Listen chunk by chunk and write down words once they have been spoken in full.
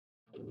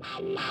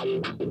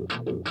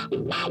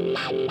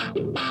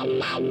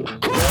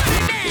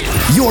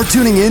You're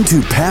tuning in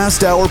to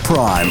Past Our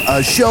Prime,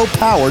 a show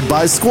powered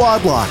by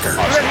Squad Locker.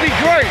 Let's be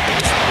great.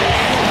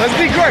 Let's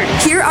be great.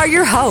 Here are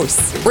your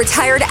hosts,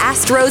 retired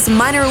Astros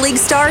minor league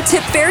star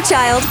Tip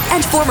Fairchild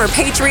and former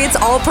Patriots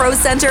All-Pro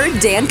center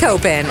Dan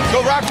Koppen.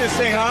 Go rock this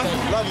thing, huh?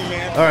 Love you,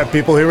 man. All right,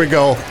 people, here we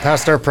go.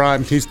 Past Our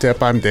Prime. He's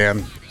Tip. I'm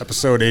Dan.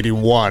 Episode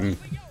 81.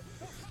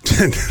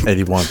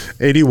 81.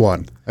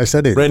 81. I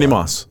said 81.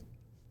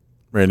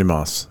 Randy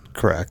Moss.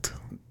 Correct.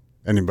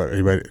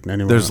 Anybody?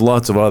 There's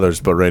lots of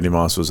others, but Randy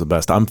Moss was the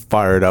best. I'm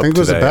fired up Think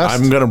was the today. best?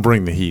 I'm going to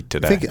bring the heat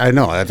today. I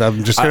know.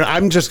 I'm just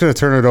gonna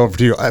turn it over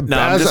to you.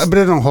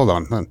 Hold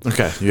on.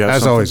 Okay. You have As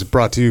something? always,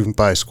 brought to you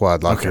by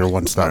Squad Locker, your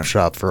one-stop right.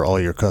 shop for all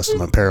your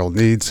custom apparel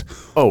needs.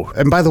 Oh.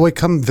 And by the way,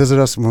 come visit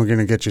us and we're going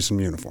to get you some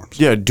uniforms.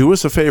 Yeah, do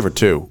us a favor,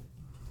 too.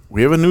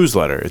 We have a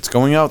newsletter. It's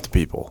going out to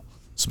people.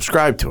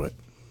 Subscribe to it.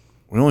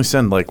 We only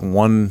send like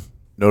one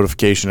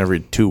notification every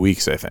 2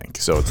 weeks, I think.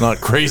 So it's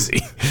not crazy.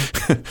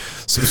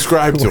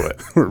 Subscribe to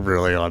it. We're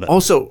really on it.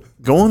 Also,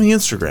 go on the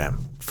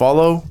Instagram.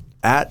 Follow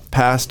at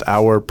Past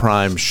Our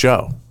Prime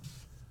Show.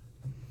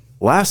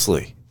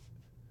 Lastly,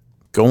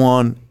 go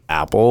on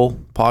Apple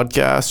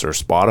Podcasts or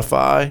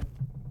Spotify.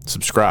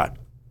 Subscribe.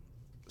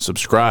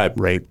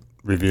 Rate,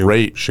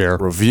 Rate, share.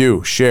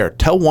 review, share.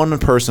 Tell one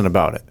person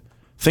about it.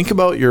 Think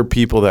about your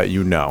people that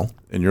you know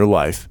in your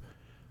life,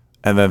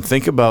 and then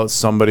think about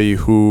somebody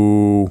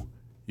who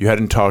you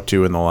hadn't talked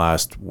to in the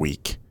last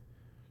week.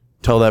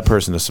 Tell that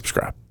person to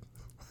subscribe.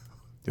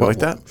 You like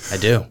that? I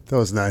do. That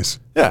was nice.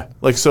 Yeah.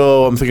 Like,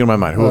 so I'm thinking in my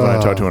mind, who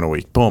haven't I talked to in a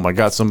week? Boom, I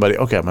got somebody.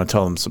 Okay, I'm going to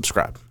tell them to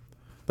subscribe.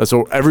 That's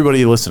what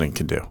everybody listening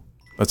can do.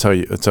 That's how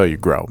you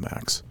grow,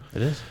 Max.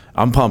 It is.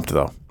 I'm pumped,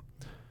 though.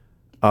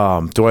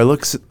 Do I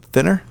look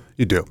thinner?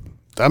 You do.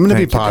 I'm going to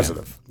be Thank you,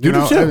 positive. You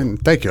do too.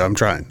 Thank you. I'm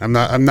trying. I'm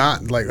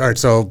not like, all right,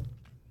 so.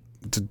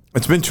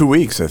 It's been 2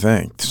 weeks, I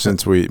think,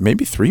 since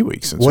maybe 3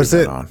 weeks since Was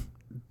we've it- been on.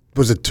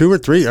 Was it 2 or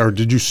 3, or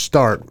did you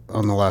start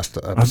on the last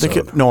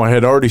episode? I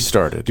had already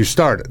started. You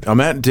started.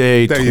 I'm at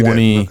day That you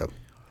 20. did. Okay.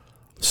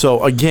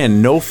 So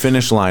again, no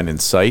finish line in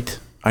sight.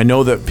 I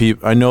know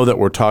that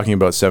we're talking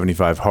about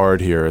 75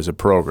 hard here as a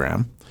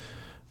program.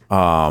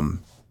 By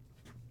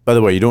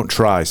the way, you don't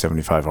try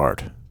 75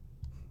 hard.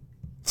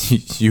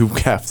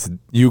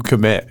 You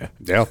commit.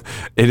 Yeah.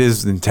 It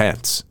is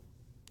intense.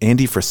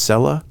 Andy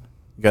Frisella,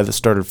 the guy that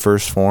started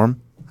First Form.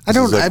 I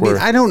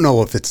don't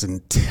know if it's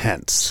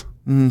intense.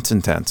 It's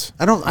intense.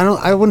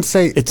 I wouldn't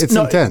say it's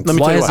intense. Let me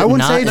Why tell you is why. it I wouldn't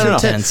not say it's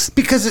intense? intense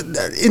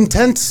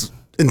because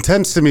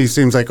intense to me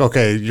seems like,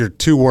 okay, you're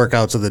 2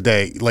 workouts of the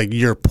day, like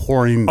you're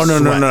pouring. Oh,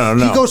 no.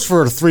 He goes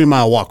for a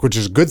 3-mile walk, which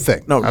is a good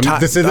thing. No,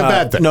 this is a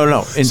bad thing.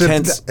 No. So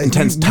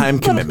Intense time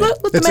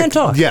commitment. Let the man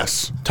talk.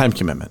 Yes. Time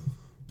commitment.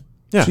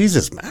 Yeah.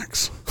 Jesus,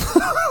 Max.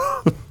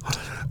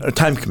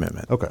 Time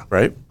commitment. Okay.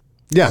 Right?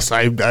 Yes,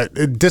 I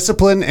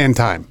discipline and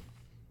time.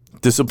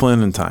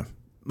 Discipline and time.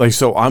 Like,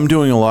 so I'm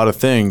doing a lot of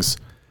things.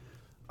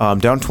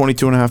 Down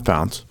 22 and a half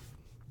pounds.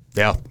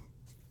 Yeah.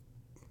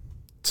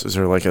 So is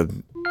there like a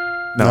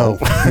No.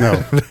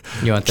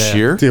 You want that?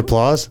 cheer? The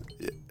applause.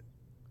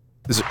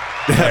 Is it,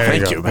 There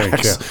you thank go. you,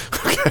 Max.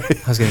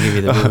 Okay. I was going to give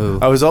you the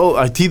boo.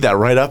 I teed that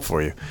right up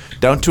for you.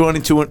 Down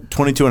 22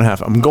 and a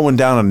half. I'm going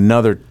down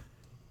another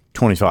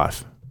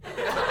 25.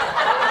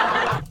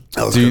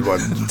 That was a good one.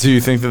 Do you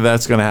think that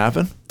that's going to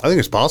happen? I think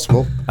it's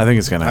possible. I think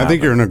it's going to happen. I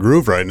think you're in a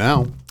groove right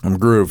now. I'm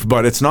grooved,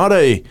 but it's not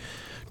a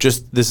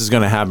just this is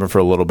going to happen for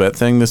a little bit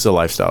thing. This is a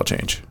lifestyle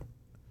change.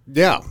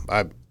 Yeah,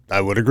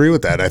 I would agree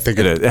with that. I think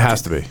It is. It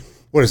has to be.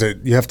 What is it?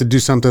 You have to do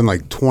something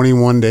like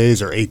 21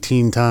 days or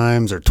 18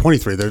 times or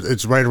 23.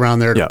 It's right around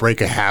there to Yeah.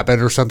 break a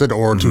habit or something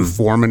or to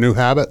form a new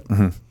habit.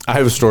 I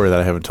have a story that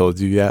I haven't told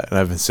you yet, and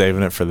I've been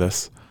saving it for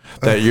this.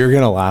 That you're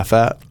going to laugh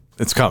at.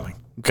 It's coming.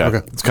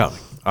 Okay. It's coming.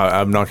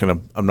 I'm not gonna.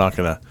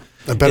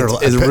 It better be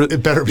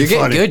You're getting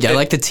funny. good. I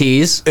like the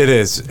tease. It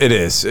is.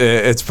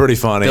 It's pretty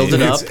funny. Build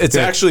it up. It's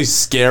actually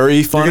scary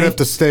You're funny. going to have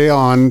to stay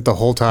on the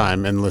whole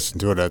time and listen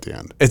to it at the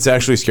end. It's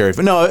actually scary.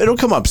 No, it'll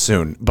come up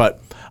soon. But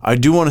I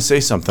do want to say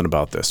something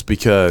about this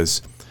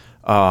because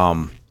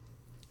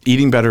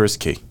eating better is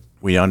key.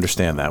 We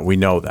understand that. We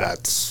know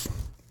that.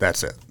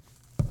 That's it.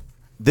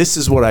 This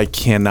is what I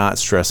cannot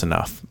stress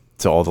enough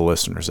to all the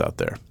listeners out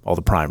there, all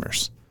the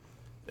primers,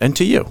 and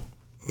to you.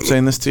 I'm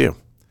saying this to you.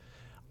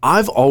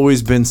 I've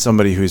always been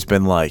somebody who's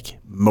been like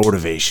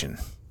motivation.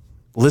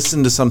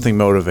 Listen to something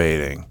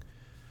motivating,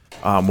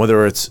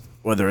 whether it's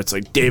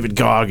like David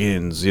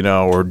Goggins,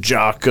 or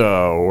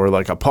Jocko, or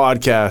like a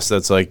podcast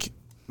that's like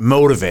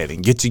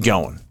motivating, gets you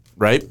going,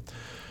 right?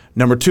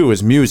 Number 2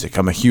 is music.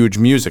 I'm a huge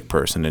music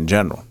person in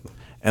general.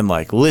 And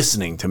like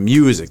listening to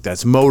music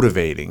that's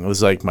motivating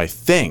was like my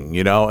thing,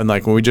 And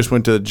like when we just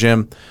went to the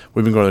gym,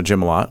 we've been going to the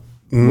gym a lot,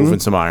 moving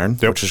some iron,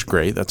 which is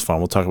great. That's fun.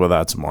 We'll talk about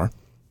that some more.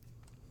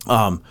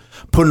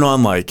 Putting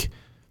on like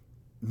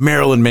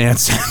Marilyn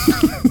Manson,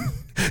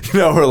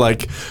 or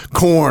like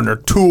Korn or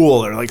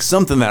Tool or like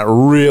something that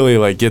really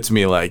like gets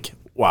me like,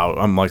 wow,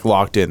 I'm like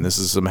locked in. This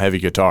is some heavy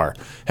guitar,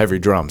 heavy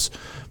drums,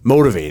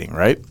 motivating,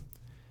 right?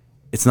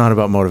 It's not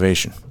about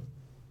motivation.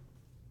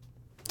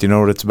 Do you know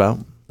what it's about?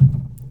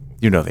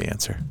 You know the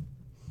answer.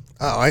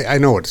 Oh, I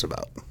know what it's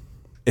about.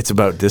 It's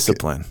about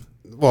discipline.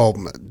 Well,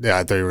 yeah,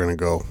 I thought you were going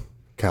to go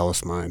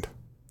callous mind.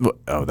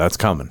 Oh, that's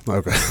coming.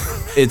 Okay.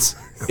 It's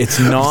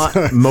not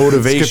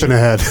motivation. Skipping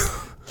ahead.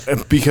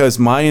 Because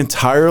my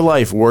entire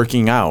life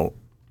working out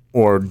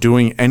or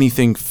doing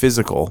anything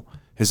physical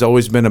has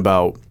always been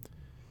about,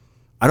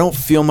 I don't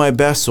feel my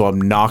best, so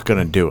I'm not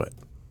going to do it.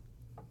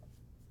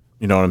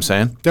 You know what I'm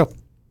saying? Yep.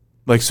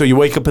 Like, so you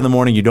wake up in the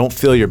morning, you don't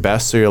feel your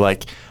best, so you're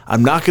like,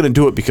 I'm not going to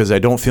do it because I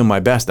don't feel my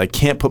best. I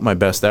can't put my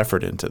best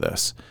effort into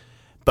this.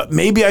 But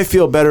maybe I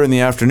feel better in the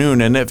afternoon,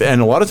 and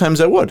a lot of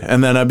times I would.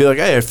 And then I'd be like,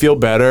 hey, I feel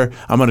better.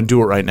 I'm going to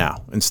do it right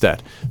now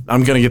instead.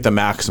 I'm going to get the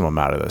maximum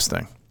out of this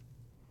thing.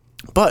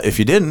 But if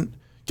you didn't,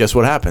 guess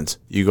what happens?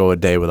 You go a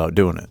day without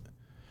doing it.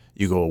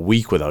 You go a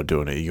week without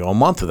doing it. You go a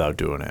month without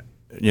doing it.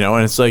 You know,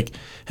 and it's like,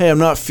 hey, I'm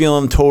not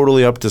feeling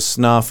totally up to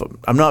snuff.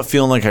 I'm not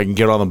feeling like I can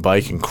get on the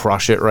bike and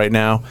crush it right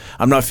now.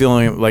 I'm not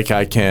feeling like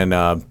I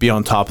can be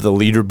on top of the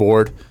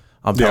leaderboard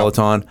on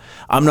Peloton.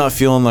 I'm not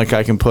feeling like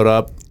I can put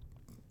up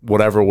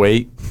whatever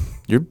weight.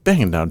 You're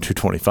banging down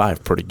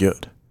 225 pretty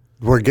good.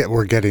 We're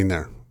getting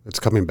there. It's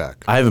coming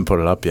back. I haven't put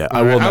it up yet.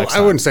 I will next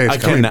time. I wouldn't say it's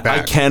coming back.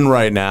 I can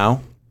right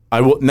now. I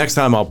will next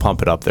time. I'll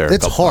pump it up there.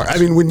 It's hard. I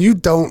mean, when you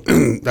don't,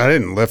 I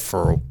didn't lift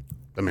for.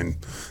 I mean,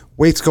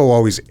 weights go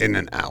always in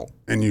and out,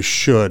 and you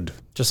should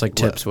Just like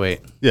Tip's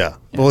weight. Yeah.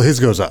 Well, his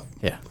goes up.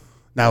 Yeah.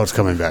 Now it's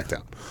coming back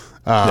down.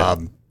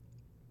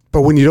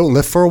 But when you don't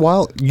lift for a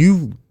while,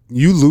 you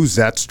lose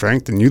that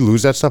strength and you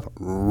lose that stuff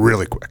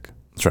really quick.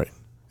 That's right.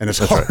 And it's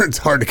hard. Right. It's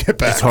hard to get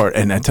back. It's hard,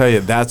 and I tell you,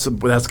 that's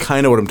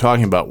kind of what I'm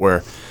talking about.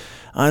 Where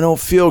I don't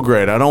feel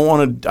great. I don't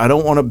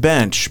want to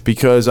bench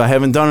because I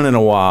haven't done it in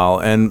a while,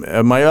 and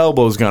my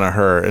elbow's gonna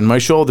hurt, and my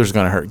shoulder's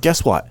gonna hurt.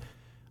 Guess what?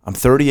 I'm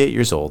 38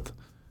 years old.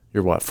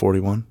 You're what?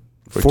 41?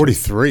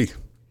 43.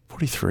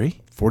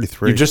 43?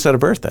 43. You just had a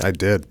birthday. I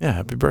did. Yeah,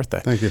 happy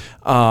birthday. Thank you.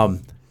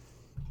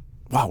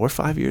 Wow, we're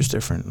 5 years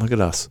different. Look at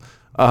us.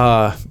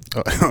 I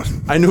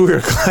knew we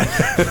were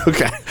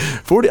okay.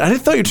 40. I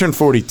didn't thought you turned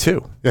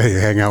 42. Yeah, you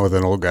hang out with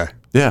an old guy.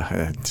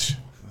 Yeah.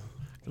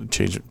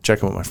 Change it.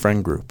 Check in with my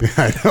friend group. Yeah,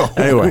 I know.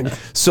 Anyway,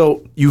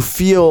 so you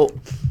feel,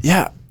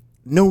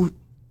 no,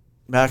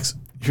 Max,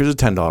 here's a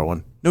 $10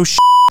 one. No shit.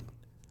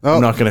 Oh.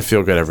 I'm not going to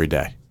feel good every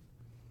day.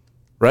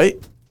 Right?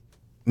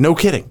 No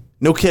kidding.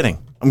 No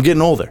kidding. I'm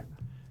getting older.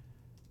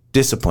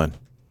 Discipline.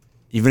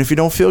 Even if you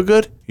don't feel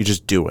good, you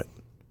just do it.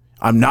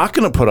 I'm not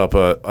going to put up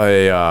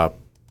a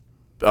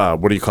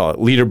what do you call it?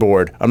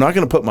 Leaderboard. I'm not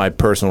going to put my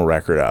personal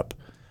record up.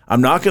 I'm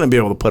not going to be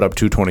able to put up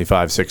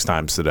 225 6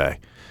 times today.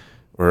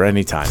 Or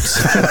any times.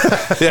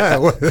 Yeah.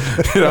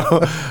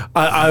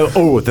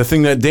 The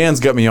thing that Dan's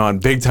got me on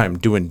big time,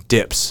 doing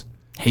dips.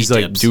 He's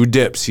like, do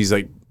dips. He's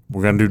like,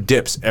 we're going to do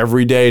dips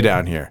every day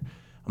down here.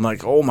 I'm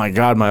like, oh my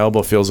God, my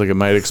elbow feels like it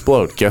might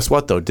explode. Guess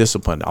what though?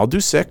 Discipline. I'll do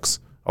 6.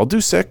 I'll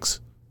do 6.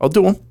 I'll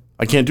do them.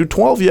 I can't do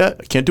 12 yet.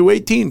 I can't do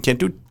 18. Can't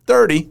do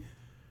 30.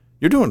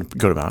 You're doing a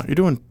good amount. You're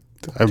doing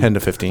 10 to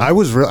 15. I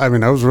was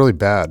really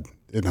bad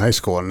in high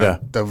school. And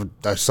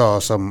I saw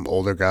some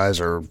older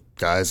guys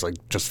like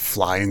just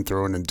flying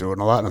through and doing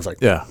a lot, and I was like,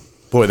 "Yeah,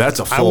 boy, that's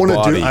a full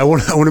body." I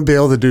want to be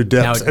able to do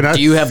dips. Now,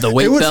 do you have the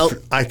weight belt?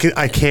 I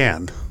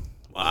can.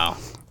 Wow.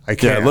 I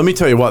can. Yeah, let me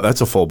tell you what, that's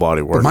a full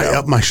body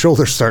workout. My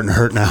shoulder's starting to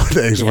hurt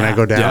nowadays when I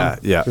go down.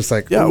 Yeah. Just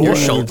like your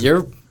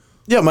shoulder.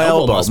 Yeah, my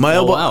elbow.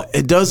 Out.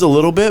 It does a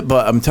little bit,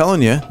 but I'm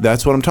telling you,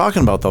 that's what I'm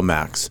talking about, though,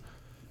 Max.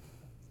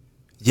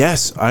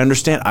 Yes, I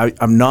understand.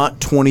 I'm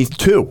not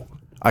 22.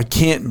 I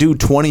can't do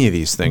 20 of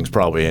these things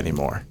probably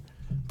anymore.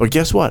 But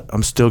guess what?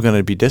 I'm still going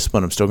to be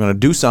disciplined. I'm still going to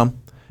do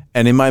some.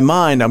 And in my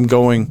mind, I'm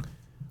going,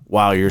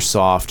 wow, you're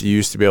soft. You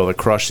used to be able to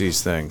crush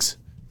these things.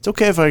 It's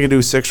okay if I can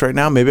do 6 right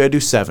now. Maybe I do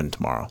 7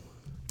 tomorrow.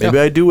 Maybe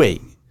I do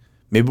 8.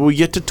 Maybe we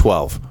get to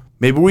 12.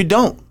 Maybe we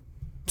don't.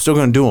 I'm still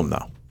going to do them,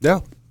 though.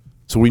 Yeah.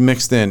 So we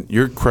mixed in.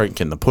 You're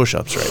cranking the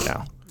push-ups right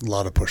now. A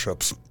lot of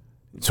push-ups.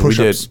 So we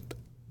did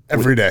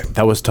every day.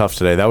 That was tough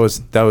today. That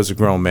was a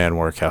grown man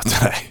workout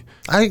today.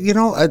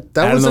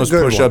 That was those a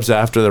good push-ups one.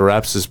 after the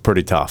reps is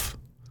pretty tough.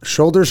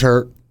 Shoulders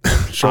hurt.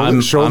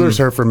 Shoulders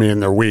hurt for me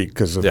in their week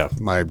because of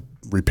my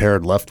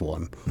repaired left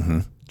one. Mm-hmm.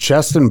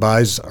 Chest and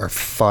buys are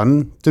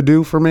fun to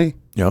do for me.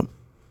 Yep.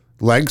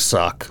 Legs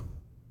suck.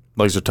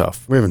 Legs are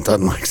tough. We haven't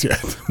done legs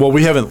yet. Well,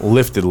 we haven't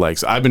lifted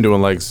legs. I've been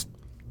doing legs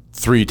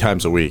 3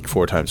 times a week,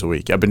 4 times a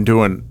week. I've been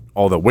doing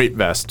all the weight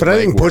vest. But I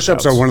think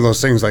push-ups are one of those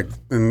things like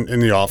in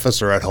the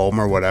office or at home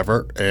or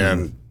whatever.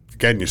 And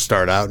again, you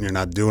start out and you're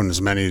not doing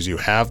as many as you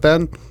have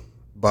been.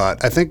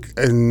 But I think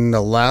in the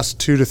last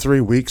 2 to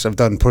 3 weeks, I've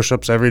done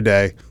push-ups every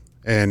day.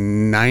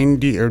 And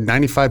 90 or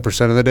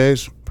 95% of the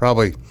days,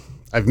 probably,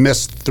 I've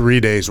missed 3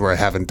 days where I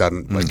haven't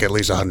done like at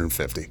least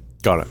 150.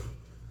 Got it.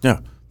 Yeah,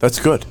 that's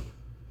good.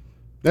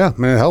 Yeah,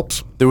 I mean, it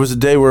helps. There was a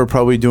day where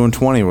probably doing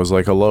 20 was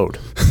like a load.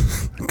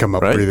 Come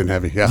up breathing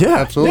heavy. Yeah,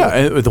 absolutely. Yeah,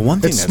 and the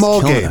one thing it's that's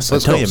small killing gains. us, I'll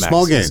tell you, Max,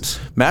 small gains.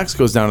 Max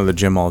goes down to the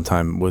gym all the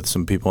time with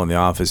some people in the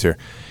office here.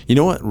 You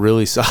know what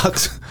really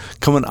sucks?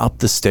 Coming up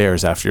the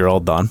stairs after you're all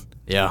done.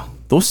 Yeah.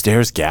 those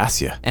stairs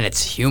gas you. And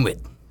it's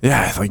humid.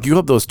 Yeah, like you go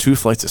up those 2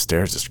 flights of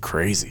stairs, it's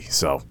crazy.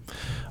 So,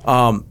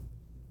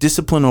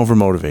 discipline over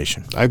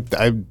motivation.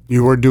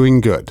 You are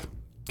doing good.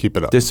 Keep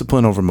it up.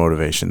 Discipline over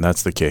motivation.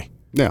 That's the key.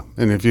 Yeah,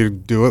 and if you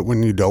do it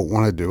when you don't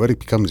want to do it, it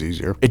becomes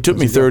easier. It took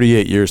me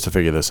 38 years to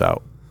figure this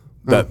out.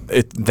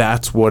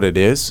 That's what it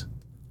is.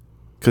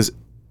 Because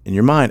in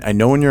your mind, I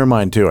know in your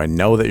mind too, I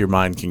know that your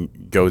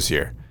mind goes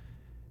here.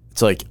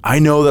 It's like, I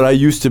know that I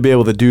used to be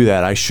able to do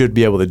that. I should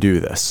be able to do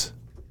this.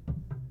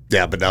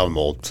 Yeah, but now I'm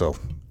old, so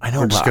I know.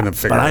 we're just gonna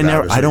figure it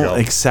out. I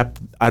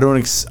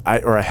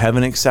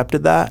haven't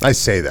accepted that. I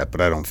say that,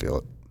 but I don't feel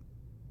it.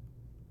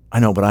 I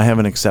know, but I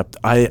haven't accepted.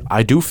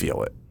 I do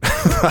feel it.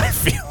 I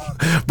feel.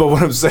 But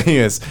what I'm saying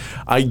is,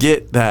 I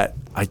get that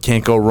I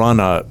can't go run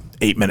a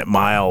 8-minute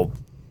mile,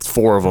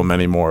 4 of them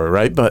anymore,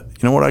 right? But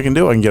you know what I can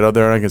do? I can get out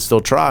there and I can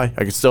still try.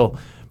 I can still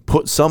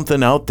put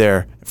something out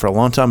there. For a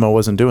long time, I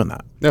wasn't doing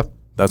that. Yeah.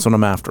 That's what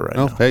I'm after right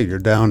now. Hey, you're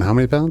down how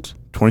many pounds?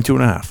 22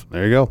 and a half.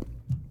 There you go.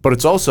 But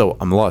it's also,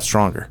 I'm a lot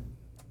stronger.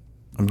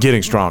 I'm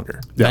getting stronger.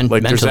 Yeah.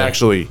 Like there's Mentally.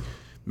 actually,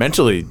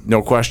 mentally,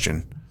 no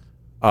question.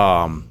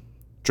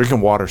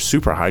 Drinking water,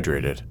 super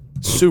hydrated.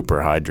 Super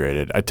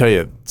hydrated. I tell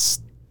you, it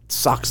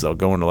sucks though,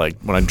 going to like,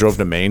 when I drove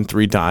to Maine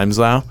 3 times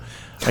now,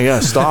 I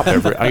gotta stop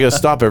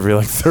every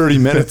like 30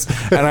 minutes.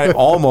 And I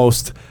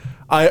almost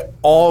pissed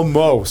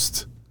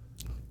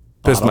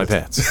my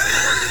pants.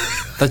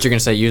 Thought you were gonna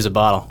say use a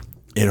bottle.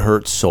 It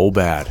hurt so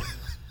bad.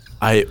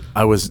 I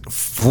was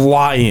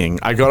flying.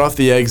 I got off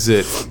the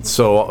exit.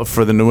 So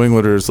for the New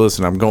Englanders,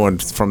 listen, I'm going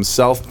from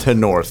south to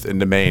north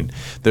into Maine.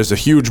 There's a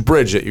huge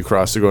bridge that you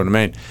cross to go into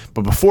Maine.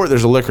 But before,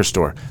 there's a liquor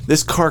store.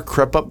 This car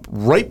crept up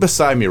right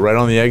beside me, right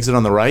on the exit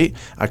on the right.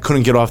 I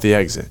couldn't get off the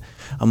exit.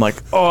 I'm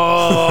like,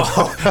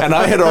 oh, and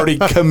I had already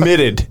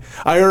committed.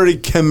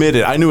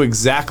 I knew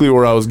exactly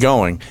where I was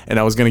going, and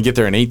I was going to get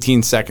there in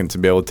 18 seconds to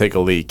be able to take a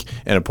leak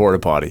in a porta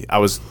potty. I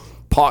was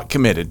pot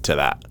committed to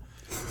that.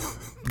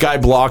 Guy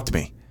blocked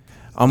me.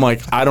 I'm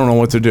like, I don't know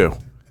what to do.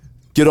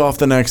 Get off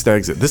the next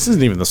exit. This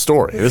isn't even the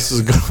story. This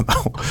is good.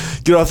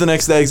 Get off the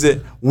next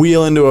exit.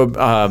 Wheel into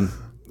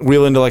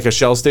like a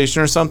Shell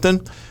station or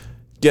something.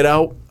 Get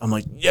out. I'm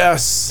like,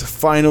 yes,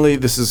 finally,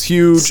 this is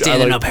huge.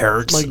 Standing up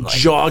hurts. Like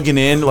jogging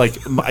in, like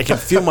I can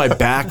feel my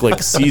back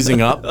like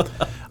seizing up.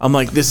 I'm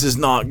like, this is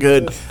not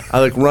good. I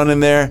like run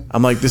in there.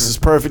 I'm like, this is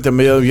perfect. I'm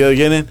able to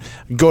get in.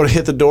 Go to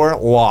hit the door,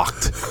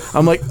 locked.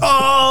 I'm like,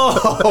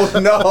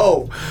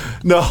 oh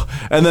no.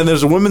 And then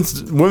there's a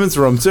women's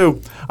room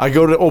too. I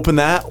go to open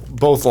that,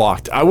 both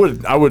locked. I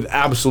would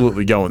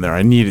absolutely go in there.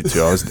 I needed to.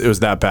 It was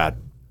that bad.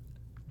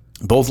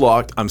 Both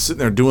locked. I'm sitting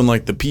there doing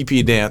like the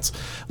pee dance,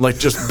 like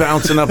just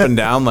bouncing up and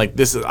down. Like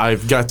this is,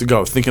 I've got to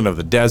go. Thinking of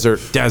the desert,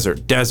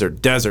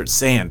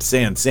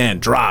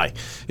 sand, dry.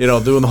 You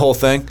know, doing the whole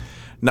thing.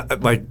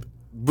 Like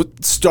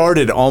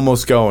started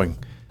almost going.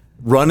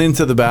 Run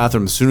into the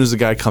bathroom as soon as the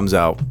guy comes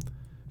out.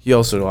 He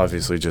also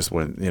obviously just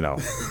went,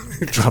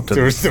 dropped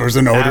There was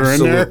an odor in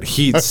there? absolute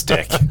heat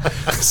stick.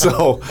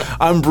 So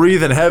I'm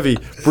breathing heavy,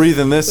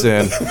 breathing this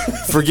in.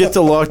 Forget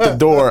to lock the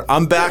door.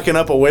 I'm backing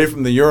up away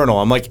from the urinal.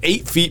 I'm like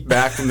 8 feet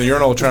back from the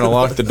urinal trying to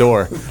lock the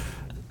door.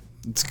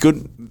 It's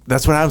good.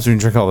 That's what happens when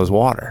you drink all this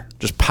water.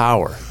 Just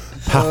power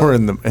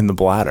in the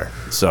bladder.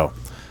 So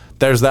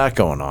there's that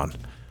going on.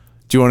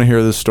 Do you want to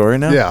hear this story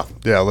now?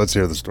 Yeah. Let's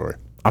hear the story.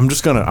 I'm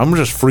just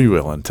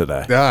freewheeling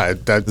today. Yeah,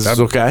 This is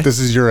okay? This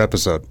is your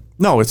episode.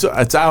 No, it's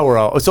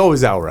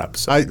always our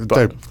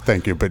episode.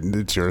 Thank you, but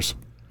it's yours.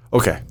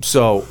 Okay,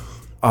 so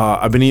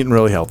I've been eating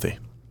really healthy.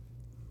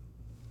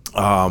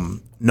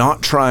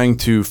 Not trying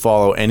to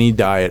follow any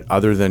diet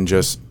other than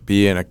just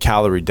be in a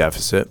calorie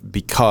deficit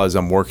because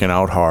I'm working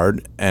out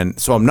hard. And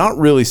so I'm not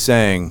really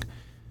saying,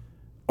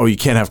 oh, you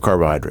can't have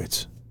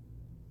carbohydrates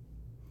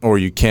or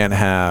you can't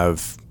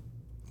have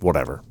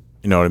whatever.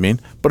 You know what I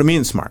mean? But I'm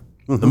eating smart.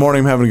 In the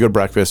morning, I'm having a good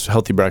breakfast,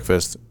 healthy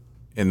breakfast.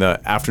 In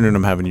the afternoon,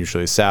 I'm having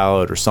usually a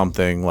salad or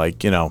something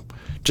like,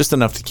 just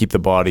enough to keep the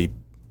body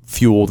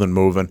fueled and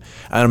moving.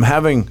 And I'm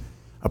having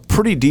a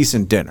pretty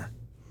decent dinner.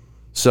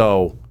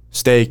 So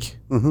steak,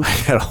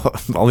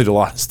 I'll eat a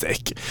lot of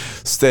steak.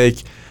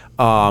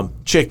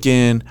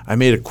 Chicken. I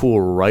made a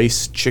cool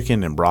rice,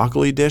 chicken, and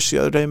broccoli dish the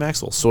other day, Max.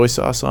 A little soy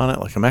sauce on it.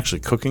 Like I'm actually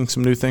cooking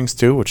some new things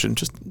too, which is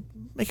just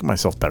making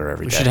myself better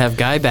every day. We should have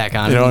Guy back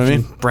on. You know what I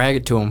can mean? Brag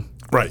it to him.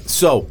 Right.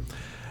 So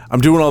I'm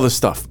doing all this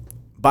stuff.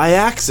 By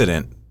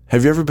accident,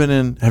 have you ever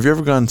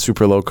gone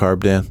super low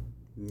carb, Dan?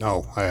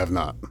 No, I have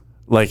not.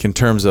 Like in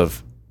terms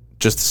of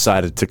just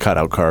decided to cut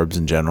out carbs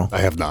in general? I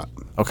have not.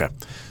 Okay.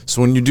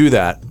 So when you do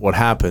that, what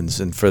happens,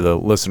 and for the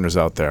listeners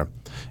out there,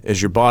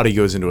 is your body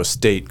goes into a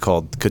state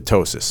called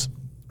ketosis,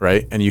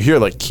 right? And you hear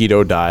like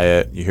keto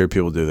diet, you hear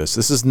people do this.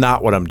 This is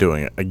not what I'm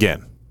doing.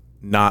 Again,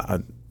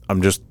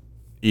 I'm just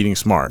eating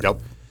smart. Yep.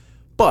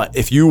 But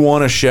if you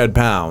want to shed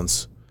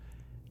pounds,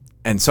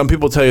 and some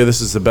people tell you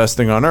this is the best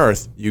thing on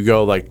earth, you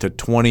go like to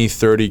 20,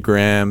 30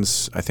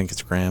 grams, I think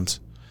it's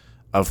grams,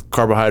 of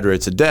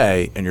carbohydrates a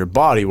day, and your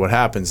body, what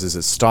happens is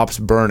it stops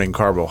burning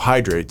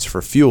carbohydrates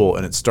for fuel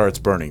and it starts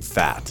burning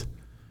fat,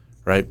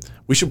 right?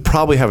 We should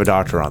probably have a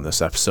doctor on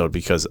this episode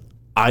because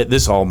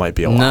this all might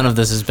be a lot. None of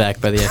this is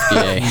backed by the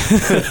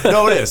FDA.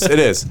 No, it is. It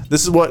is.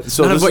 This is what.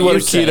 So None this of is what what a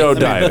you say. keto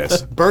diet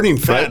is. Burning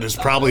fat is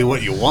probably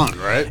what you want,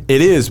 right?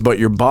 It is, but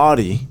your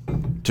body,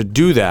 to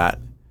do that,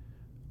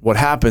 what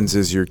happens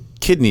is your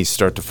kidneys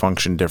start to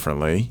function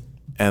differently,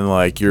 and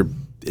like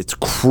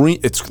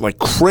it's like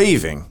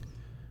craving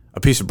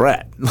a piece of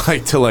bread,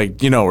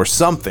 or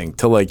something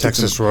to like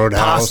Texas get some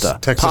Roadhouse.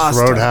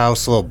 pasta.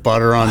 Roadhouse, a little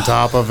butter on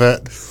top of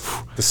it.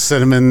 The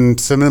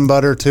cinnamon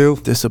butter too.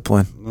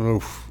 Discipline.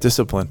 Oof.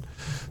 Discipline.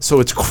 So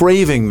it's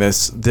craving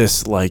this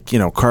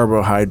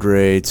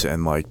carbohydrates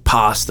and like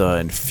pasta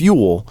and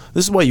fuel.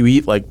 This is why you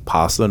eat like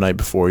pasta the night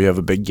before you have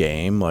a big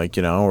game, or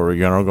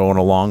you're gonna go on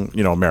a long,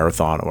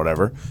 marathon or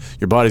whatever.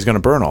 Your body's gonna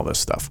burn all this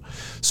stuff.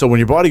 So when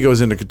your body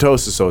goes into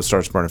ketosis, it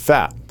starts burning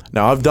fat.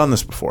 Now I've done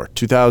this before,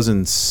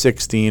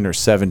 2016 or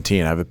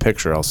 17. I have a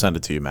picture. I'll send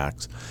it to you,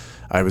 Max.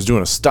 I was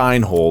doing a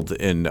Steinhold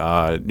in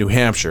New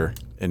Hampshire,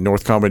 in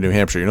North Carolina, New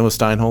Hampshire. You know the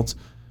Steinholds,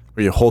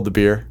 where you hold the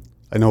beer.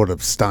 I know what a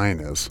stein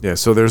is. Yeah,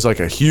 so there's like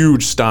a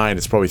huge stein.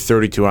 It's probably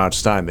 32-ounce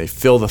stein. They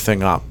fill the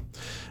thing up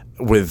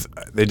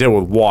they did it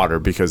with water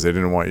because they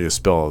didn't want you to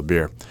spill all the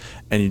beer.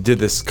 And we did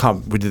this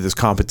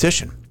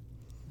competition.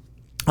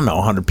 I don't know,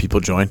 100 people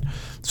joined.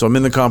 So I'm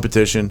in the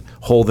competition,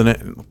 holding it.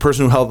 And the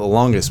person who held the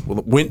longest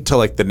went to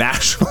like the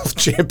national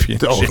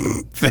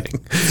championship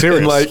thing.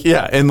 Serious?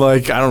 And I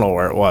don't know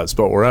where it was,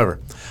 but wherever.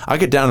 I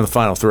get down to the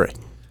final three.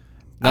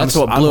 That's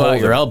what blew out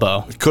your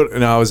elbow.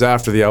 No, it was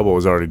after the elbow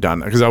was already done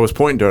because I was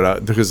pointing to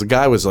it because the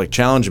guy was like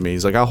challenging me.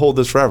 He's like, "I'll hold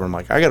this forever." I'm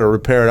like, "I got a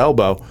repaired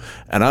elbow,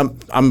 and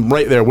I'm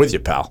right there with you,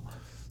 pal."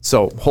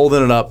 So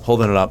holding it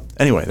up.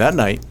 Anyway, that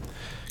night,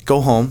 go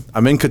home.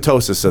 I'm in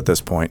ketosis at this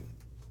point.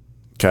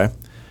 Okay,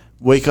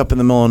 wake up in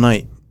the middle of the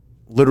night,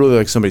 literally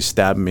like somebody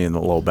stabbing me in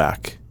the low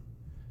back,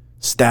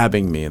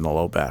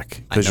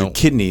 because your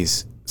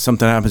kidneys.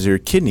 Something happens to your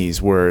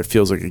kidneys where it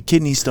feels like a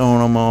kidney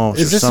stone almost.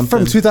 Is this something.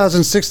 from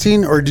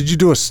 2016 or did you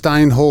do a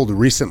Steinhold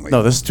recently?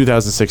 No, this is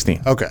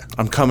 2016. Okay.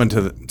 I'm coming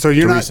to the. So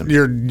you're to not recent.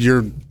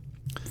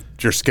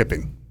 you're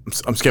skipping.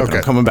 I'm skipping. Okay.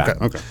 I'm coming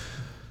back. Okay.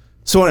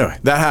 So anyway,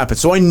 that happened.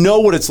 So I know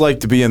what it's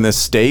like to be in this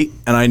state,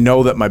 and I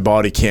know that my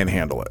body can't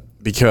handle it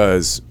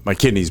because my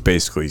kidneys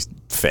basically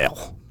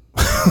fail.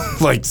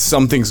 Like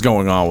something's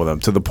going on with them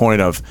to the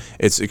point of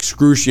it's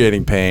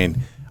excruciating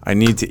pain. I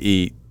need to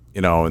eat,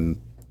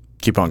 and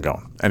keep on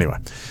going. Anyway,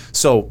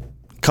 so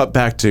cut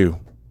back to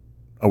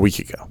a week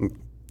ago.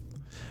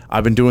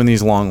 I've been doing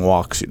these long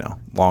walks,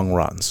 long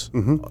runs.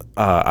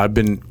 I've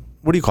been,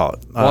 what do you call it?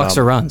 Walks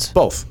or runs?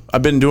 Both.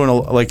 I've been doing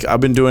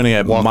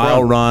a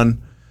mile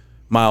run,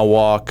 mile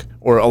walk,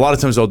 or a lot of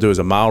times I'll do is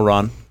a mile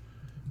run,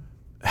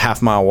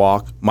 half mile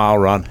walk, mile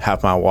run,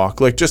 half mile walk.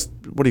 Like just,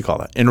 what do you call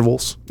that?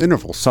 Intervals,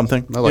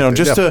 something. I like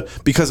that.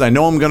 Because I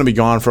know I'm going to be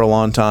gone for a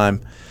long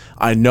time.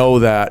 I know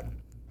that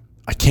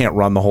I can't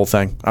run the whole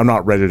thing. I'm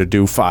not ready to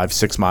do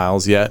 5-6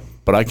 miles yet,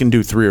 but I can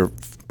do 3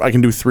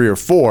 or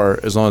 4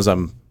 as long as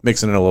I'm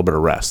mixing in a little bit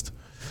of rest.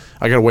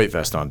 I got a weight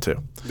vest on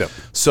too. Yep.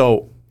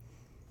 So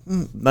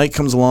night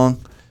comes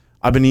along.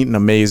 I've been eating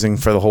amazing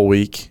for the whole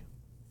week.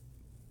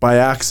 By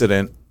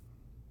accident,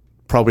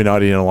 probably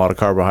not eating a lot of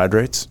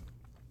carbohydrates.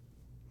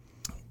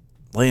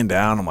 Laying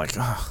down, I'm like,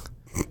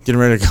 getting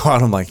ready to go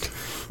out. I'm like,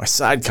 my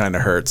side kind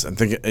of hurts. And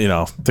thinking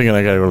I got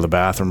to go to the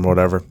bathroom or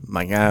whatever. I'm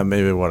like,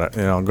 maybe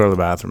I'll go to the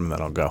bathroom and then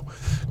I'll go.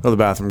 Go to the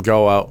bathroom,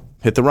 go out,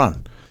 hit the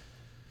run.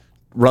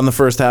 Run the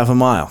first half a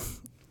mile.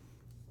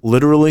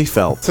 Literally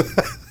felt.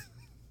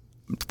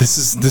 This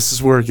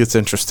is where it gets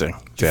interesting.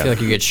 Do you feel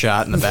like you get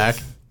shot in the back?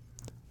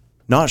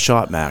 Not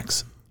shot,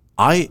 Max.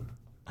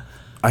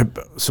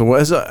 So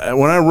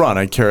when I run,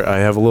 I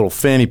have a little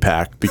fanny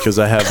pack because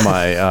I have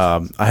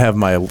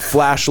my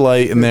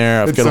flashlight in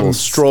there. I've got a little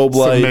strobe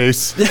light.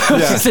 Mace. Your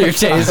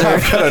taser.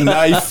 I've got a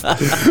knife.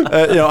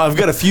 I've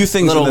got a few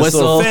things Little in this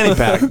little whistle. fanny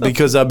pack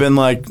because I've been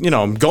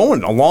I'm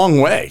going a long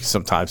way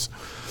sometimes.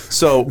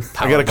 So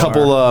I got a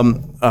couple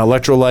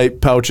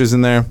electrolyte pouches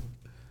in there.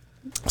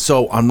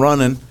 So I'm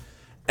running,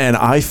 and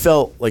I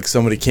felt like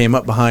somebody came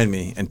up behind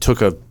me and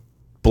took a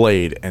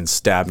blade and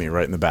stabbed me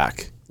right in the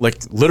back. Like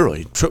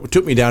literally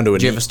took me down to a knee.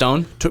 Did you have a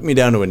stone? Took me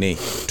down to a knee.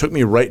 Took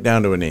me right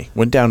down to a knee.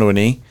 Went down to a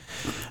knee.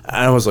 And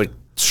I was like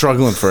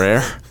struggling for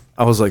air.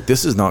 I was like,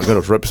 this is not good. It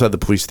was right beside the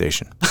police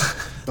station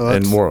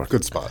in Warwick.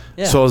 Good spot.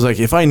 Yeah. So I was like,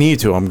 if I need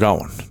to, I'm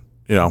going.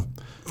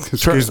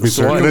 Excuse me,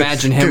 sir. Can you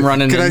imagine him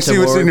running Can I into see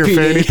what's in your Warwick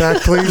PD? fanny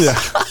pack, please?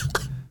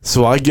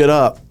 So I get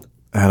up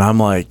and I'm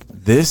like,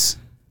 this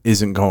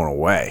isn't going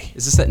away.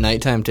 Is this at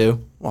nighttime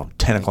too? Well,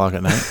 10 o'clock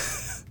at night.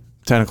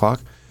 10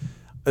 o'clock.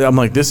 I'm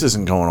like, this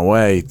isn't going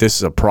away. This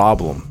is a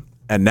problem.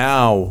 And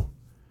now,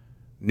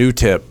 new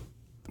tip,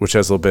 which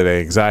has a little bit of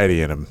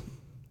anxiety in him,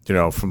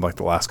 from like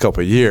the last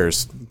couple of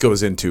years,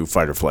 goes into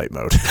fight or flight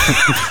mode.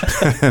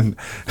 and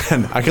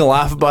I can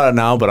laugh about it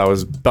now, but I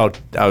was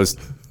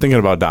thinking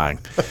about dying.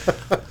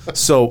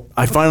 So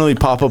I finally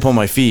pop up on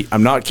my feet.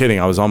 I'm not kidding.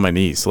 I was on my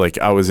knees. Like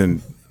I was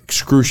in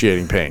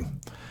excruciating pain.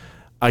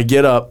 I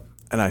get up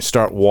and I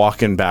start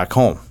walking back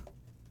home.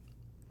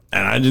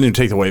 and I didn't even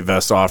take the weight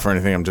vest off or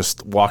anything. I'm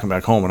just walking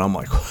back home, and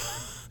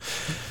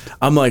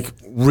I'm like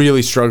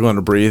really struggling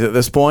to breathe at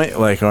this point.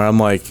 Like, I'm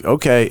like,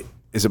 okay,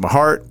 is it my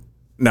heart?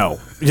 No,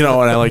 and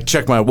I like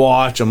check my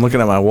watch. I'm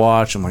looking at my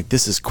watch. I'm like,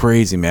 this is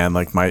crazy, man.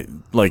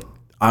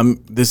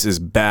 This is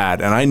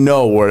bad. And I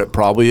know what it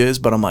probably is,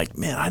 but I'm like,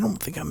 man, I don't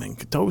think I'm in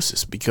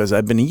ketosis because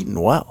I've been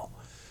eating well.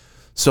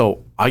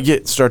 So I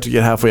start to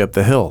get halfway up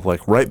the hill,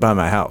 like right by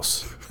my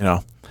house,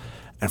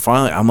 and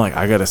finally I'm like,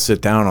 I got to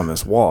sit down on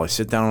this wall. I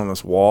sit down on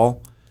this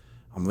wall.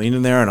 I'm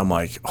leaning there and I'm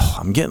like, oh,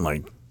 I'm getting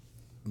like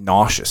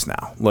nauseous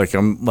now. Like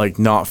I'm like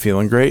not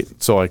feeling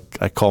great. So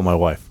I call my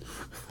wife.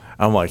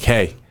 I'm like,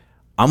 hey,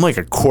 I'm like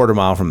a quarter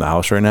mile from the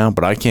house right now,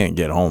 but I can't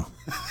get home.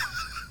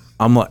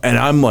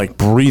 I'm like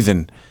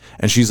breathing,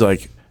 and she's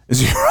like,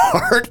 "Is your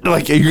heart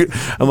like?"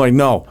 I'm like,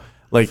 "No."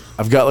 Like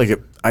I've got like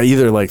I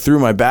either like threw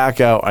my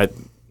back out.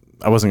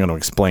 I wasn't going to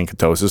explain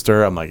ketosis to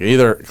her. I'm like,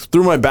 either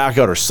threw my back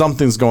out or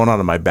something's going on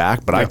in my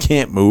back, but I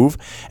can't move.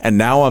 And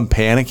now I'm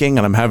panicking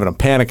and I'm having a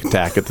panic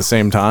attack at the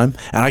same time,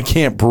 and I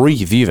can't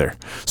breathe either.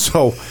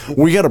 So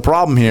we got a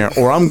problem here.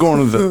 Or I'm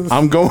going to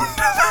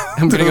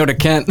go to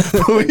Kent.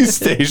 police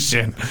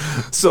station.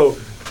 So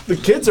the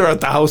kids are at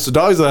the house, the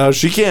dog's at the house.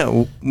 She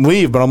can't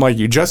leave, but I'm like,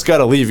 you just got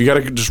to leave. You got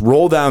to just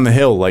roll down the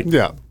hill like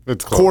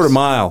it's quarter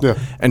mile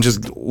and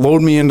just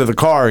load me into the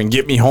car and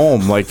get me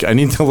home. Like I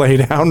need to lay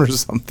down or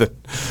something.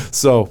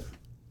 So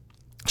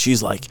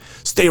she's like,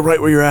 stay right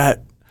where you're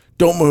at.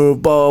 Don't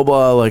move, blah,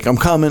 blah, blah. Like, I'm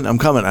coming.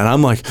 And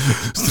I'm like,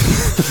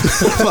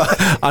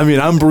 I mean,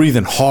 I'm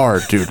breathing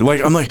hard, dude.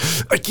 Like, I'm like,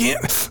 I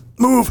can't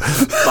move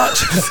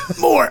much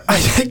more. I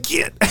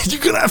can't.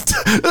 You're going to have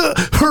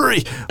to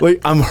hurry.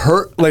 Like, I'm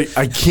hurt. Like,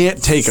 I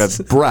can't take a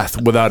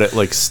breath without it,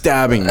 like,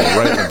 stabbing me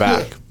right in the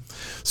back.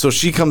 So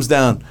she comes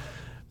down,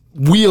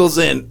 wheels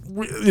in,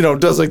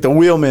 does like the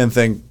wheelman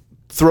thing,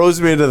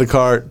 throws me into the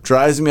car,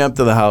 drives me up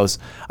to the house.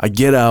 I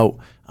get out.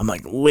 I'm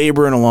like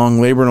laboring along,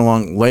 lay on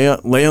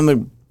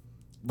the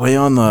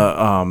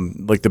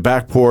like the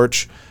back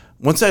porch.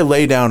 Once I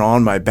lay down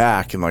on my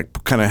back and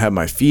like kind of have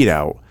my feet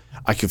out,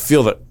 I could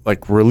feel that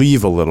like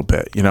relieve a little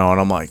bit, and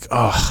I'm like,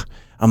 ugh.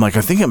 I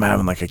think I'm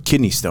having like a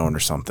kidney stone or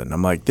something.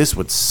 I'm like, this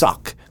would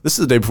suck. This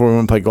is the day before we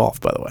went to play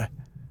golf, by the way.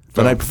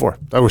 The night before.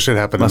 I wish it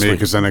happened to me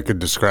because then I could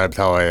describe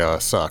how I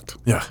sucked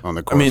on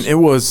the course. I mean, it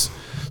was,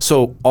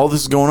 so all this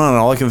is going on and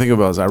all I can think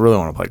about is I really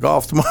want to play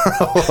golf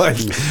tomorrow.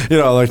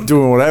 like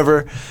doing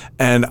whatever.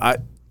 And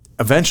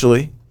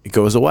eventually it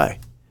goes away.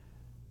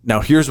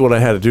 Now here's what I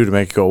had to do to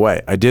make it go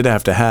away. I did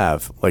have to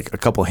have like a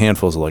couple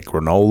handfuls of like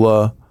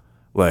granola.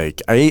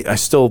 Like I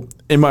still,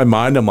 in my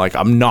mind, I'm like,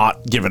 I'm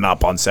not giving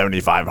up on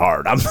 75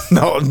 hard. I'm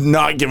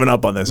not giving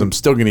up on this. I'm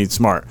still going to eat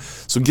smart.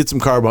 So get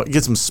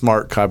some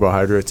smart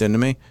carbohydrates into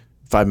me.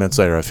 5 minutes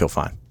later, I feel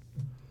fine.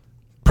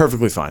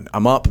 Perfectly fine.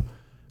 I'm up.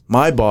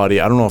 My body,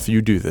 I don't know if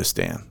you do this,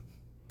 Dan.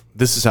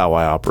 This is how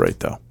I operate,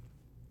 though.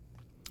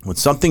 When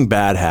something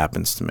bad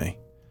happens to me,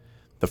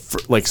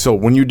 so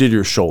when you did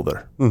your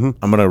shoulder, I'm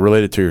going to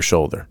relate it to your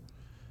shoulder.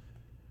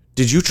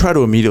 Did you try to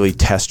immediately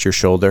test your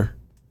shoulder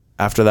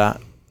after that?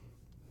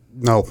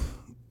 No.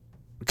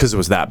 Because it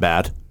was that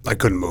bad? I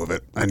couldn't move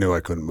it. I knew I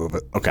couldn't move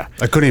it. Okay.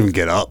 I couldn't even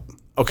get up.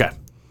 Okay.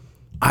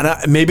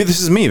 Maybe this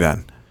is me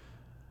then.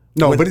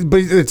 No, but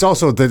it's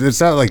also that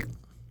it's not like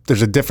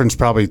there's a difference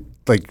probably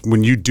like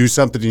when you do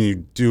something and you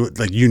do it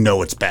like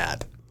it's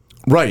bad.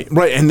 Right.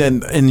 And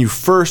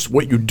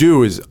what you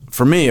do is,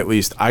 for me at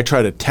least, I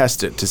try to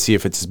test it to see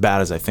if it's as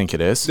bad as I think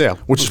it is. Yeah.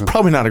 Which is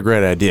probably not a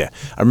great idea.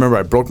 I remember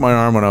I broke my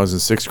arm when I was in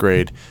 6th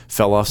grade,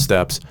 fell off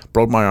steps,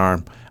 broke my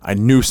arm. I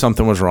knew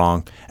something was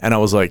wrong, and I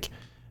was like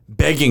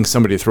begging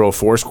somebody to throw a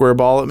 4-square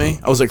ball at me.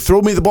 I was like,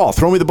 throw me the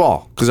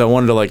ball, because I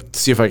wanted to like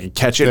see if I could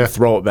catch it and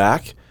throw it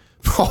back.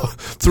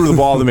 Threw the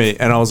ball to me,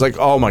 and I was like,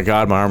 oh my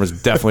God, my arm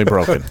is definitely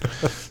broken.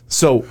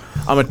 So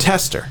I'm a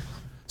tester.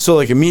 So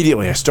like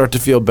immediately I start to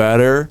feel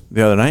better.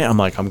 The other night I'm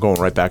like, I'm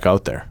going right back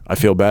out there. I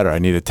feel better. I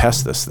need to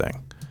test this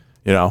thing,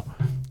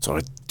 So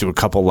I do a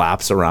couple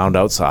laps around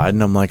outside,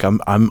 and I'm like,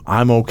 I'm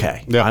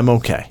okay. Yeah. I'm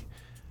okay.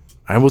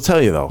 I will tell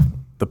you though,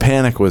 the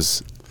panic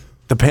was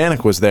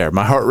there.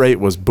 My heart rate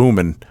was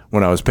booming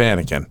when I was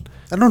panicking.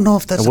 I don't know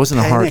if that's it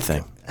wasn't a heart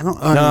thing. No,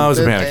 it was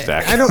a panic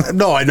attack. I know it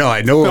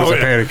was a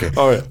panic attack.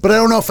 Oh, yeah. But I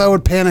don't know if I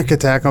would panic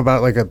attack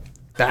about like a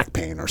back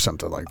pain or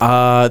something like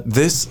that.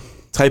 This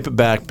type of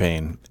back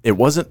pain, it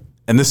wasn't,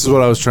 and this is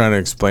what I was trying to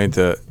explain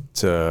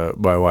to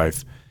my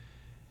wife.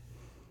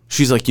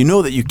 She's like,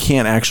 that you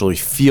can't actually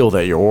feel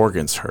that your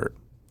organs hurt.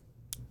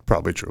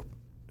 Probably true.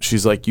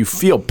 She's like, you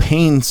feel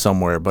pain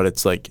somewhere, but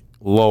it's like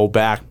low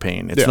back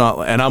pain. It's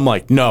not, and I'm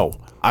like, no,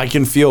 I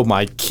can feel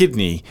my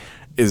kidney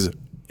is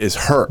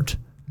hurt.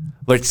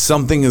 Like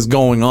something is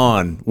going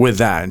on with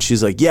that. And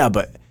she's like, yeah,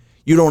 but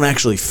you don't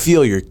actually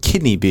feel your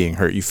kidney being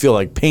hurt. You feel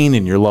like pain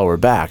in your lower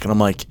back. And I'm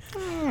like,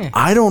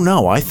 I don't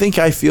know. I think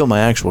I feel my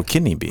actual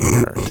kidney being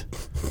hurt.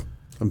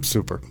 I'm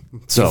super.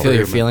 So you feel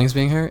your feelings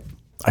being hurt?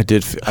 I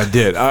did.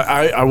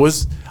 I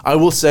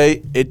will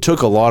say it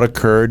took a lot of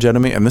courage out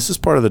of me. And this is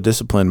part of the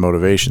discipline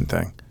motivation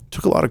thing. It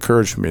took a lot of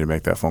courage for me to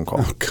make that phone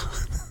call. Oh, God.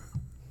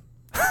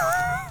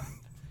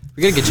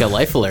 We gotta get you a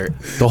life alert.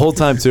 The whole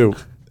time too.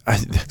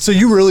 So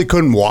you really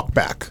couldn't walk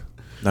back?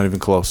 Not even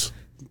close.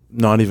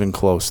 Not even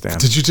close, Dan.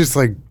 Did you just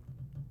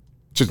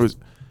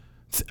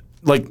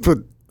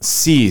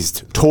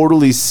seized,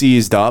 totally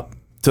seized up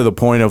to the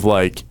point of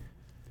like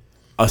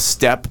a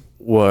step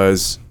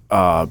was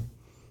a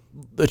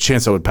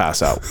chance I would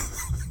pass out.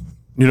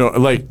 You know,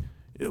 like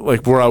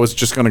where I was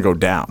just gonna go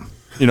down.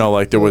 You know,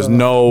 like there was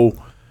no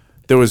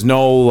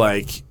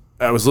like.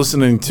 I was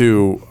listening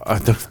to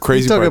the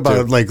crazy talking part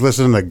about too. like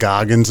listening to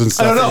Goggins and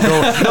stuff. I don't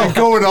know. And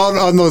going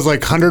on those like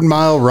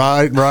 100-mile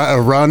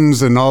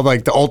runs and all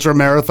like the ultra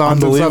marathons.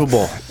 Unbelievable.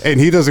 And stuff. And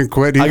he doesn't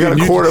quit. I got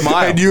a quarter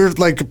mile. And you're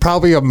like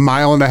probably a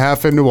mile and a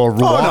half into a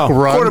walk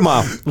run.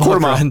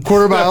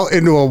 Quarter mile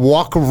into a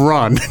walk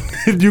run.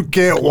 And you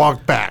can't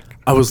walk back.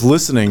 I was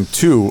listening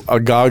to a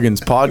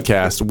Goggins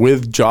podcast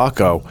with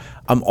Jocko.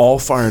 I'm all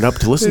fired up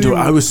to listen to it.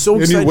 I was so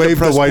excited to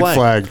press the white play.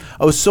 flag.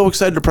 I was so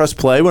excited to press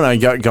play when I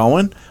got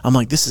going. I'm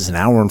like, this is an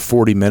hour and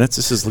 40 minutes.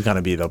 This is going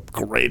to be the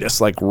greatest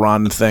like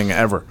run thing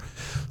ever.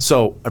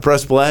 So I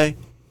pressed play.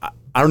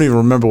 I don't even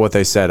remember what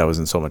they said. I was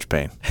in so much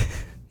pain.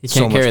 You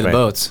can't carry the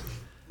boats.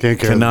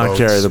 Cannot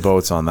carry the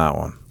boats on that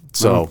one.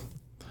 So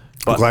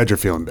I'm glad you're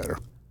feeling better.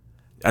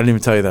 I didn't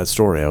even tell you that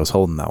story. I was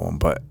holding that one.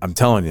 But I'm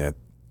telling you,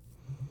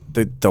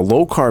 the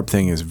low carb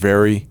thing is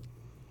very...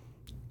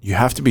 You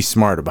have to be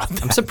smart about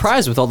that. I'm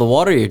surprised with all the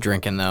water you're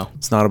drinking, though.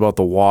 It's not about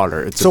the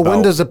water. It's so about,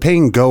 when does the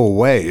pain go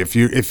away if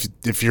you're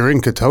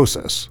in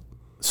ketosis?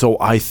 So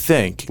I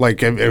think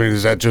like I mean,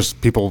 is that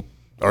just people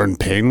are in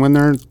pain when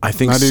they're? I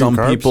think not eating some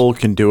carbs? people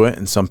can do it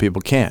and some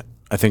people can't.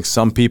 I think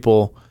some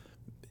people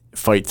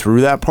fight through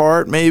that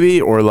part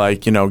maybe, or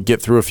like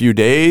get through a few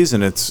days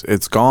and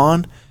it's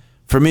gone.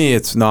 For me,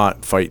 it's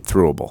not fight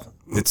throughable.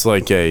 It's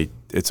like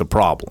it's a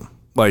problem.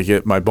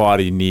 Like my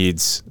body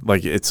needs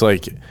it's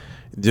like.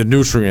 The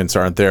nutrients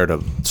aren't there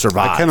to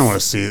survive. I kind of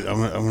want to see. I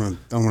want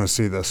to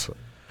see this.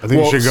 I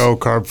think you should go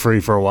carb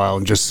free for a while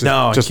and just till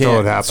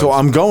it happens. So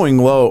I'm going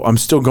low. I'm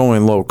still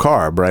going low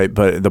carb, right?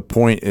 But the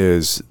point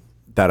is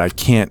that I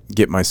can't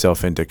get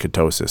myself into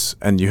ketosis.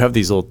 And you have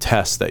these little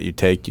tests that you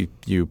take.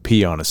 You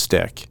pee on a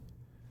stick.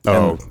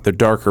 Oh, and the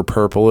darker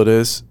purple it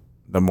is,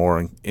 the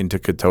more into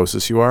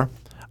ketosis you are.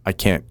 I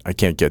can't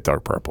get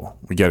dark purple.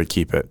 We got to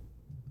keep it.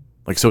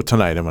 Like so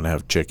tonight, I'm gonna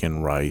have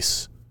chicken,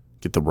 rice.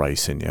 Get the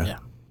rice in you. Yeah.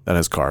 That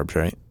has carbs,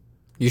 right?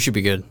 You should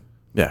be good.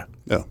 Yeah.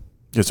 Yeah.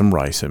 Get some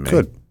rice in me.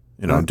 Good.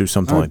 Do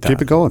something like that.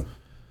 Keep it going.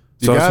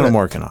 So that's what I'm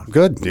working on.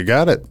 Good. You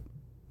got it.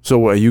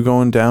 So are you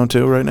going down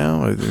to right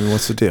now?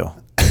 What's the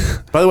deal?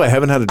 By the way, I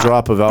haven't had a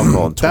drop of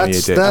alcohol in 28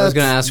 days. I was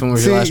going to ask when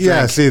was your last drink.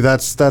 Yeah, see,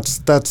 that's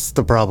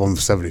the problem with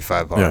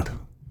 75 hard.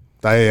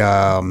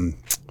 Yeah.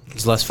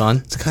 It's less fun.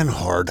 It's kind of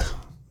hard.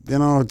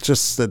 It's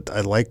just that I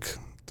like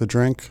to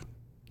drink.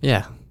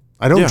 Yeah.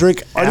 I don't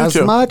drink I do as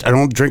too. much. I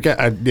don't drink it.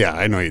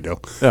 I know you do.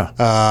 Yeah.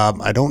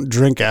 I don't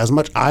drink as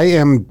much. I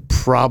am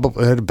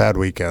probably had a bad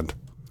weekend.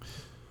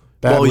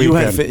 You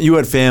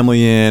had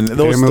family in.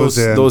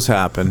 Those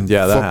happen.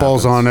 Yeah, that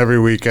Football's happens. on every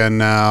weekend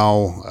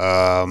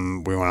now.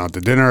 We went out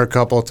to dinner a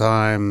couple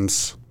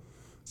times.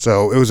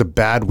 So it was a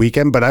bad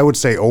weekend, but I would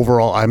say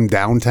overall I'm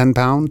down 10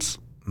 pounds.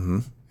 Mm-hmm.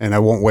 And I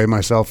won't weigh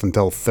myself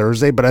until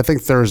Thursday, but I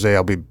think Thursday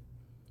I'll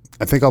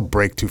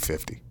break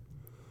 250.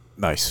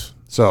 Nice.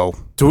 So,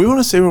 do we want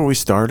to say where we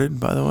started,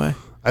 by the way?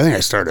 I think I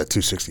started at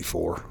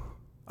 264.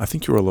 I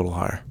think you were a little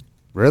higher.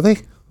 Really?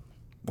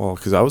 Well,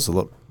 because I was a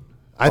little.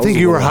 I think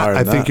you were higher.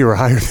 I think you were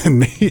higher than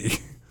me.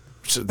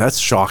 That's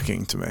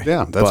shocking to me.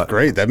 Yeah, that's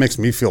great. That makes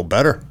me feel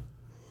better.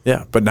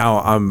 Yeah, but now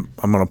I'm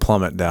going to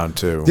plummet down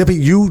to. Yeah, but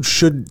you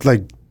should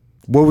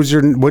what was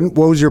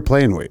your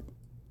playing weight?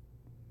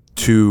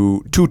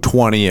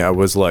 220. I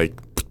was like.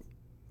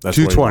 That's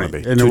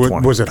 220.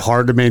 And was it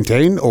hard to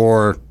maintain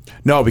or?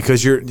 No,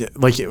 because you're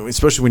like,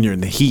 especially when you're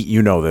in the heat,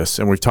 this,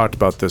 and we've talked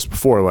about this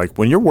before. Like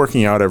when you're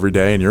working out every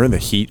day and you're in the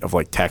heat of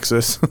like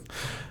Texas,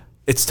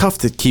 it's tough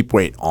to keep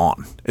weight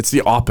on. It's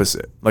the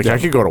opposite. Like I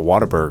could go to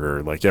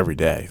Whataburger like every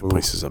day. The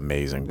place is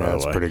amazing, by the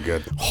way. That's pretty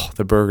good. Oh,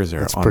 the burgers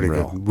are unreal. Pretty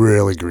good.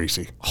 Really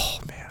greasy. Oh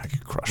man, I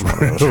could crush one of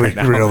those right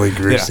now. Really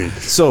greasy. Yeah.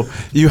 So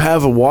you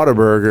have a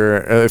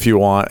Whataburger if you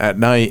want at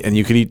night, and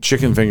you could eat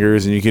chicken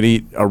fingers, and you could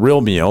eat a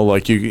real meal.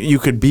 Like you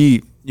could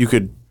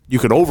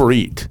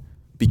overeat.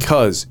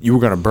 Because you were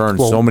going to burn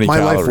so many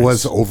calories. My life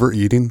was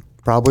overeating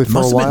probably for a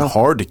while. It must have been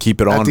hard to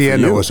keep it on. At the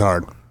end, it was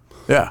hard.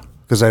 Yeah.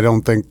 Because I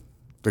don't think,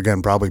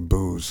 again, probably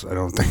booze. I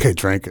don't think I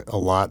drank a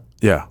lot.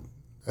 Yeah.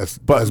 As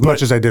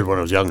much as I did when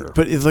I was younger.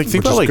 But think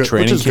about like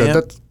training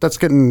camp. That's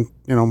getting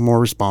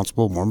more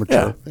responsible, more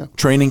mature. Yeah.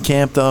 Training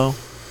camp though,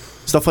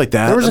 stuff like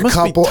that. There was it must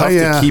couple. Be tough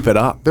to keep it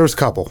up. There was a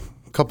couple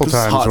times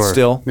hot where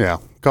still. Yeah,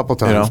 a couple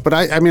times. But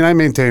I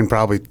maintained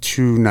probably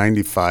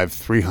 295,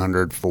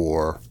 300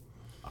 for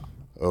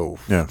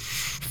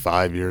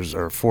 5 years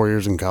or 4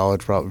 years in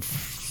college, probably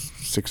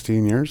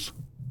 16 years,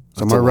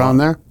 somewhere around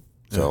there.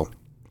 Yeah. So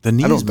the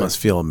knees must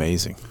feel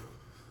amazing.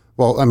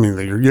 Well, I mean,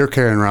 you're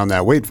carrying around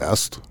that weight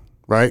vest,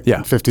 right?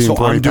 Yeah, 15,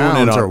 20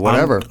 pounds or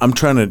whatever. I'm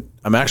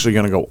actually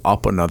going to go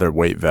up another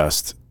weight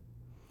vest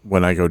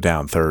when I go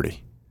down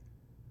 30.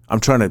 I'm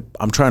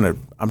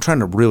trying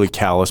to really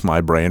callous my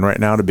brain right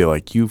now to be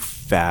like, you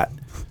fat.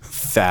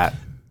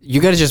 You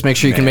got to just make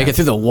sure you can make it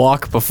through the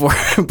walk before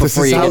you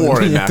Don't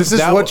worry, Max. This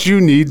is what you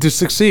need to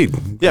succeed.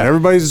 Yeah,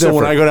 Everybody's so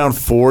different. when I go down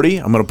 40,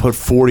 I'm going to put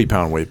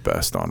 40-pound weight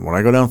vest on. When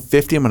I go down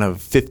 50, I'm going to have a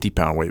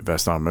 50-pound weight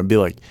vest on. I'm going to be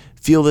like,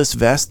 feel this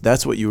vest?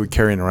 That's what you were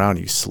carrying around,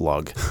 you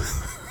slug.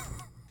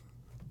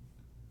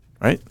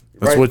 Right?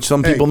 That's Right. what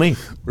some people need.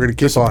 We're going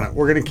to keep on it.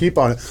 We're going to keep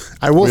on it.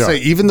 I will say,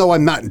 even though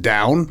I'm not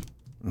down,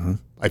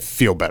 I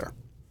feel better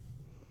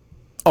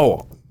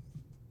Oh,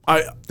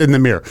 in the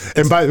mirror.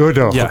 And by the way,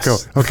 no,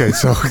 Yes. okay,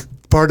 so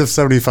part of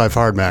 75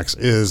 Hard Max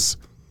is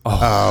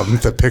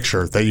the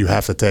picture that you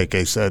have to take,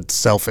 a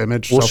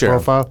self-image, we'll share.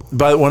 self-profile.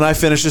 But when I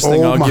finish this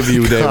thing, Oh I'll my give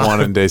you day God.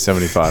 1 and day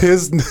 75.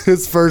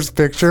 His first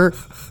picture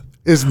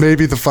is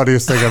maybe the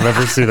funniest thing I've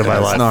ever seen in my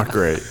It's life. not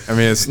great. I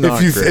mean, it's not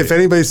great. If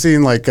anybody's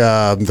seen like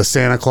the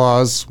Santa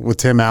Claus with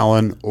Tim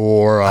Allen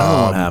or I don't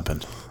know what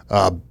happened.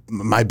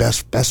 my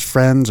best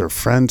friends or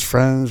best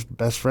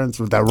friends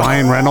with that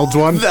Ryan Reynolds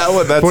one. That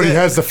one, that's when he it.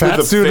 has the With fat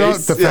the suit on.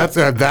 face, The yeah.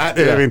 fat,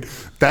 Yeah. I mean,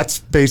 that's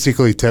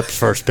basically Tip's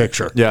first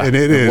picture. Yeah, and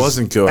it it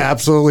wasn't good.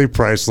 Absolutely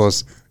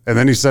priceless. And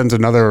then he sends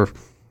another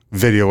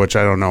video, which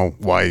I don't know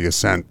why you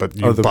sent, but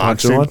you the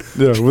boxing.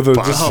 punching one? Yeah, with a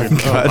Boxing.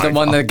 the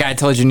one the guy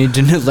told you need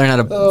to learn how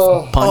to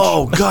punch.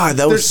 Oh, God,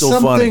 that was There's so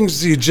some funny.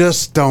 things you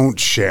just don't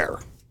share.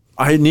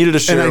 I needed to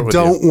share And it I with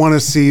don't you. want to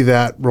see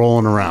that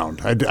rolling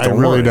around. I Don't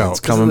really worry, don't. It's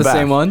coming the back.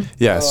 same one?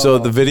 Yeah. So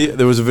the video,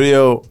 there was a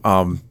video.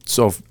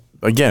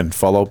 Again,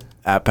 follow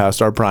at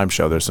Past Our Prime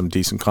Show. There's some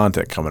decent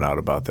content coming out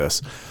about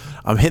this.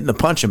 I'm hitting the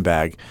punching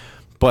bag,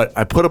 but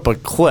I put up a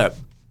clip,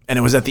 and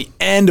it was at the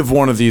end of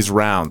one of these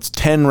rounds,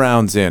 10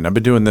 rounds in. I've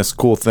been doing this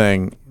cool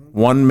thing: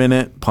 1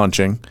 minute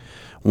punching,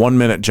 1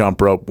 minute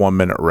jump rope, 1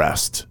 minute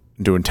rest.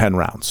 Doing 10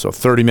 rounds. So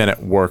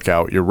 30-minute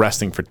workout. You're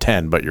resting for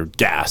 10, but you're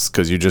gassed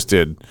because you just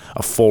did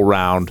a full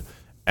round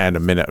and a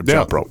minute of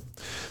jump rope.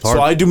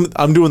 So I'm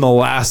doing the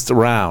last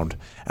round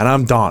and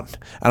I'm done.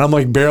 And I'm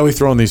like barely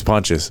throwing these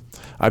punches.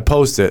 I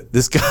post it.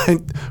 This guy,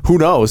 who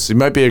knows? He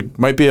might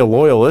be a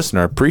loyal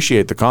listener.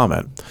 Appreciate the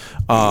comment.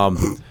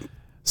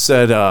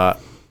 Said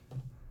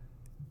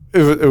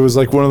it was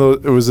like one of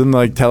those. It was in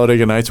like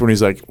Talladega Nights when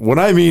he's like, "When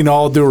I mean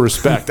all due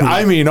respect,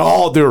 I mean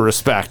all due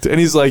respect." And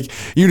he's like,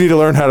 "You need to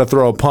learn how to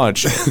throw a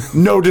punch.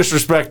 No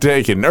disrespect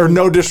taken, or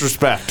no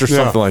disrespect, or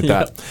something like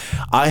that."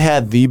 I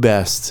had the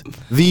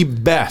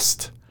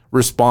best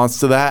response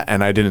to that,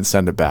 and I didn't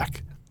send it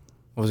back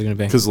What was it going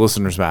to be? because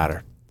listeners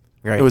matter.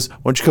 Right. It was, "Why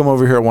don't you come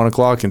over here at 1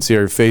 o'clock and see how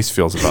your face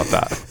feels about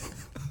that?"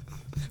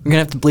 I'm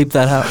going to have to bleep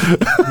that out.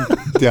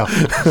 Yeah.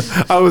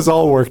 I was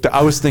all worked out.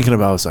 I was thinking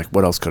about, I was like,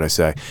 what else could I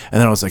say? And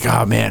then I was like,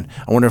 oh man,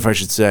 I wonder if I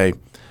should say,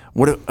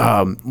 what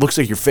looks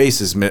like your face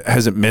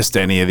hasn't missed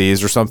any of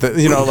these or something,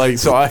 like,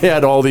 so I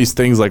had all these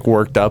things like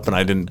worked up and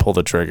I didn't pull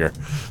the trigger.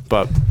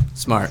 But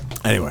Smart.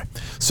 anyway,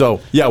 so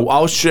yeah,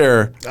 I'll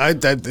share.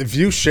 If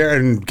you share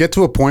and get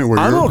to a point where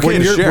I'm okay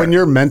to share. when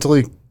you're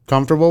mentally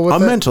comfortable with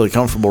I'm it. mentally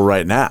comfortable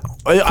right now.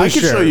 I can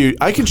share. show you.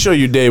 I can show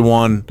you day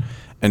 1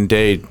 and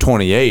day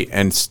 28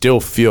 and still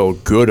feel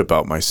good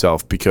about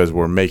myself because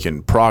we're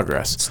making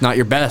progress. It's not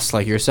your best,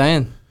 like you're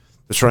saying.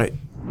 That's right.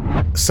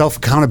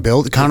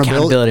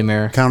 Accountability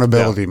mirror.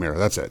 Accountability mirror.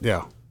 That's it.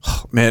 Yeah.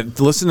 Man,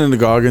 listening to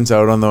Goggins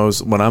out on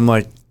those when I'm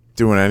like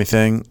doing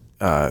anything,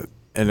 and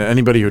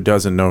anybody who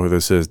doesn't know who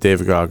this is,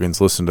 David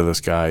Goggins, listen to this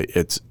guy.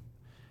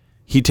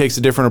 He takes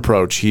a different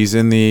approach. He's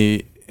in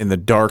the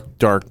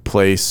dark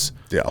place,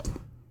 Yeah.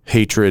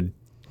 hatred,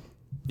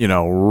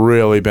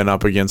 really been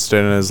up against it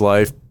in his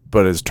life,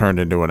 but has turned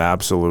into an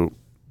absolute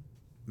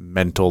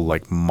mental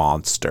like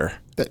monster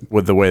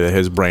with the way that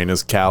his brain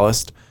is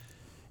calloused.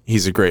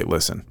 He's a great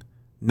listen.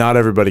 Not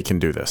everybody can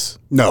do this.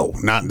 No,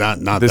 not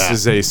This that.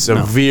 is a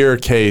severe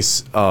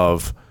case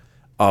of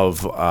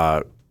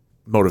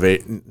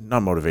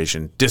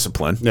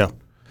discipline. Yeah.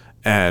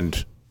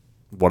 And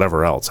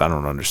whatever else, I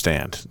don't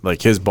understand.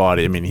 Like his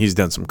body, I mean, he's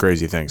done some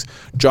crazy things.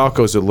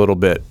 Jocko's a little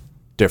bit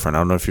different. I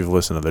don't know if you've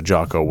listened to the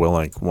Jocko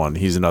Willink one.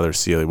 He's another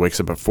SEAL. He wakes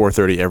up at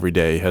 4:30 every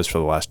day. He has for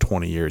the last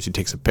 20 years. He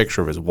takes a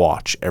picture of his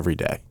watch every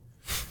day.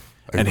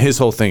 And his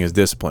whole thing is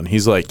discipline.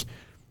 He's like,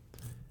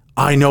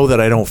 I know that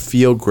I don't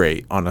feel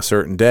great on a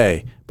certain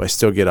day, but I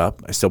still get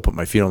up, I still put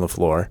my feet on the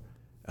floor,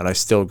 and I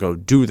still go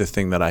do the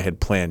thing that I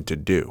had planned to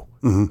do.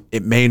 Mm-hmm.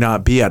 It may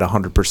not be at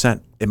 100%.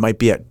 It might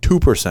be at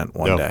 2%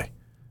 one day,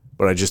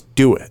 but I just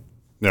do it.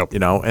 Yep.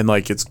 And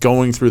like it's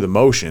going through the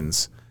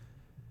motions,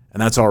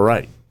 and that's all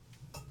right.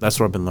 That's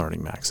what I've been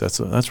learning, Max. That's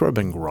where I've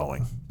been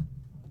growing.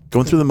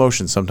 Going through the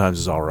motions sometimes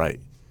is all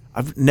right.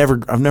 I've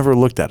never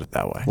looked at it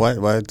that way. Why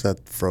is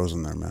that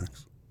frozen there,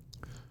 Max?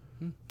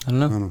 I don't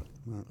know.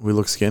 We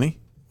look skinny?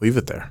 Leave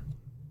it there.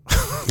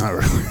 Not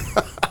really.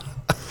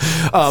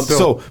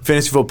 So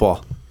fantasy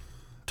football.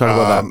 Talk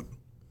about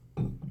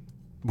that.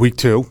 Week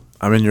 2.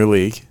 I'm in your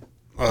league.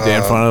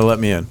 Dan finally let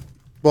me in.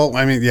 Well,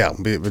 I mean, yeah,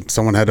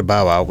 someone had to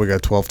bow out. We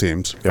got 12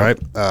 teams, right?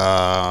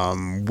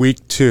 Week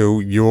 2,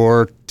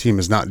 your team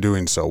is not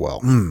doing so well.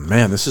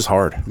 Man, this is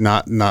hard.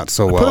 Not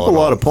so well. Put up a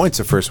lot of points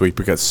the first week,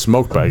 but got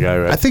smoked by a guy.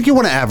 Right? I think you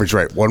want to average,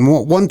 right?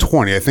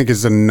 120, I think,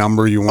 is the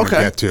number you want to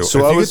get to.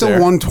 So if you get to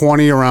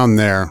 120 around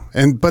there,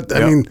 I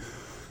mean,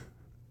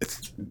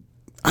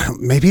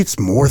 maybe it's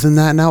more than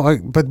that now.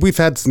 But we've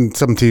had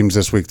some teams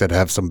this week that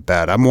have some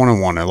bad. I'm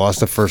 1-1. I lost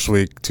the first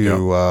week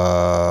to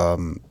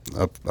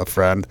a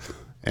friend.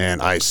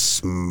 And I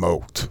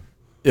smoked.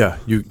 Yeah,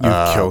 you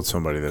killed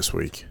somebody this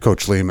week.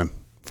 Coach Lehman,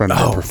 friend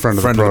of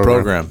the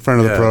program.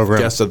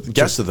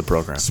 Guest of the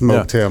program.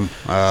 Smoked him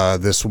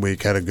this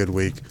week. Had a good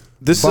week.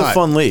 This is a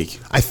fun league.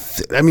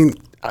 I mean,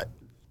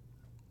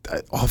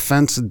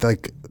 offense,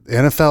 like the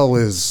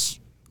NFL is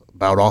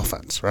about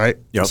offense, right?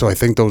 Yep. So I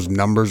think those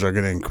numbers are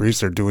going to increase.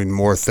 They're doing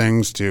more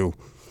things to,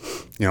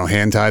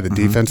 hand tie the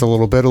defense a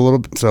little bit.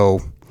 So,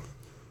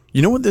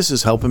 you know what this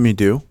is helping me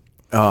do?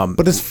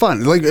 But it's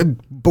fun.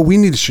 But we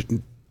need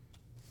to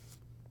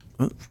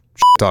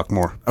talk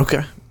more.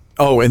 Okay.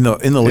 Oh, in the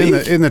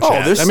league, in the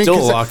chat. Oh, there's still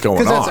a lot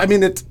going on. I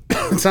mean, it's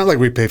not like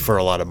we pay for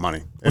a lot of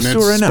money, and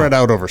it's spread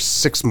out over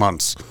 6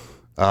 months.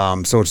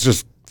 So it's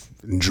just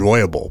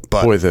enjoyable.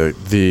 But boy, the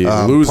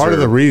loser part of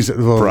the reason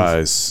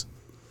prize,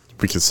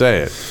 we could say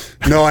it.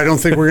 No, I don't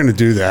think we're going to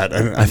do that.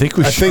 I think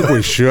we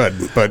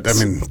should. But I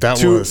mean,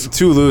 was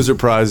two loser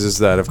prizes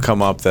that have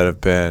come up that have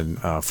been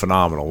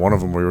phenomenal. One of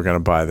them, we were going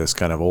to buy this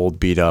kind of old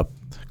beat up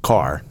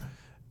car,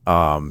 a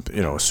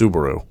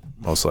Subaru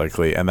most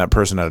likely, and that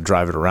person had to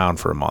drive it around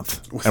for a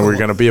month, and we're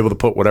going to be able to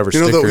put whatever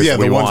stickers we want on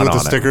it. The ones with the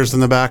stickers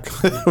in the back.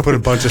 Put a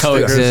bunch of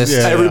stickers.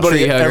 Yeah.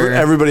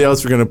 Everybody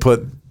else, we're going to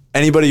put.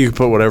 Anybody, you can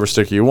put whatever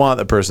sticker you want.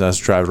 That person has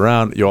to drive it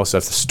around. You also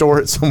have to store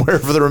it somewhere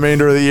for the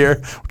remainder of the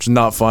year, which is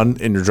not fun,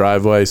 in your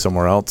driveway,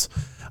 somewhere else.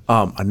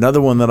 Another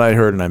one that I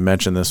heard, and I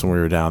mentioned this when we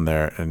were down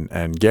there,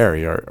 and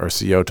Gary, our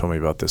CEO, told me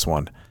about this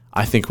one.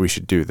 I think we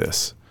should do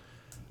this.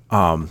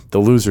 The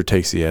loser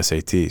takes the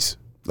SATs.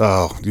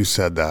 Oh, you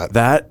said that.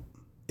 That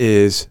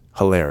is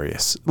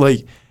hilarious.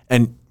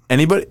 And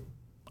anybody,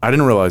 I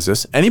didn't realize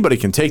this, anybody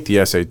can take the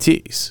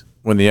SATs.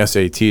 When the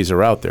SATs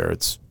are out there,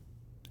 it's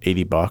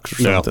 $80 or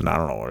something. I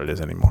don't know what it is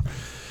anymore.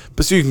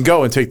 But so you can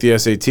go and take the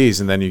SATs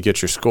and then you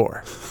get your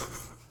score.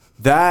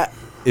 That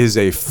is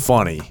a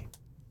funny,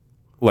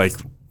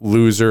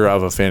 loser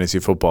of a fantasy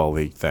football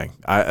league thing.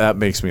 That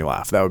makes me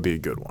laugh. That would be a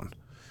good one.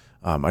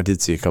 I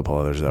did see a couple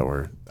others that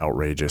were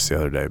outrageous the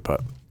other day,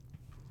 but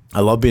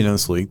I love being in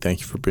this league.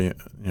 Thank you for being,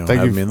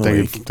 having me in the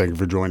league. Thank you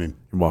for joining.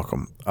 You're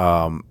welcome.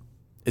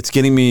 It's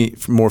getting me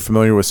more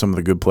familiar with some of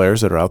the good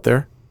players that are out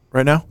there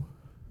right now.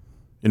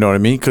 You know what I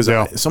mean? Because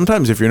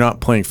sometimes if you're not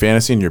playing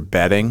fantasy and you're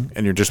betting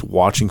and you're just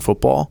watching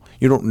football,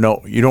 you don't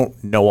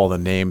know all the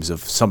names of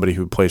somebody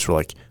who plays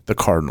for the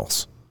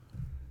Cardinals.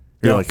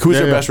 You're like, who's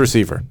their best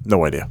receiver?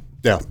 No idea.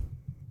 Yeah,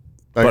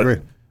 I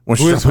agree.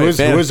 Who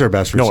is their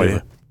best receiver? No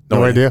idea.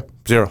 No idea.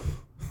 Zero.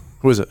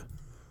 Who is it?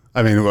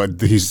 I mean,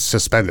 he's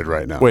suspended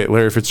right now. Wait,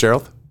 Larry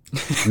Fitzgerald?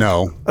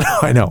 No,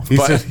 I know.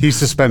 He's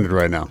suspended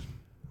right now.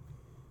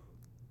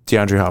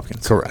 DeAndre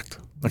Hopkins. Correct.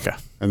 Okay.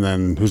 And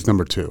then who's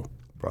number 2?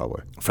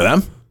 Probably. For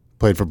them?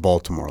 Played for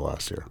Baltimore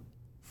last year.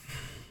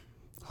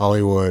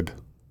 Hollywood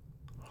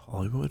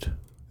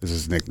is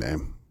his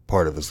nickname.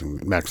 Part of his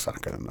nickname. Mac's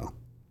not going to know.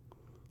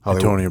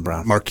 Antonio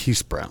Brown.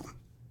 Marquise Brown.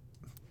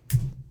 I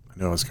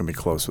know it's going to be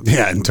close with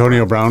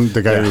Antonio Brown,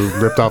 the guy who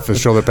ripped off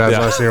his shoulder pads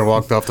last year and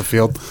walked off the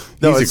field.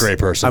 He's a great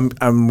person.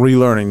 I'm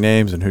relearning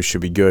names and who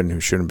should be good and who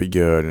shouldn't be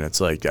good. And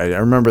it's I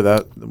remember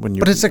that when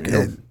you. But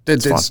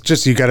it's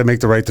just you got to make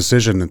the right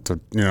decision.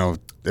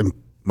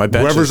 My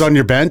bench whoever's on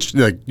your bench,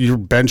 your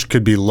bench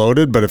could be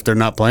loaded, but if they're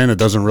not playing, it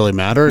doesn't really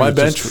matter. My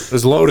bench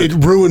is loaded.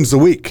 It ruins the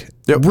week.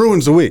 Yep. It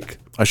ruins the week.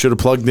 I should have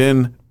plugged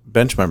in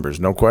bench members,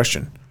 no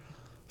question.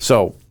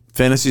 So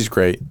fantasy's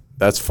great.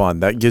 That's fun.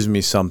 That gives me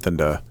something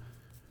to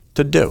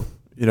do.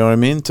 You know what I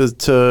mean?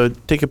 To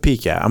take a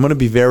peek at. I'm going to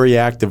be very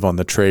active on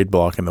the trade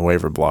block and the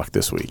waiver block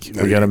this week.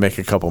 We got to make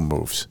a couple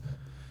moves.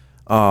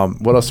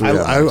 What else do we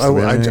have?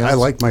 I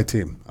like my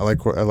team. I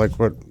like what I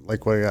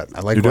got.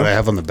 I like what I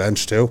have on the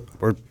bench too.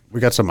 We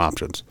got some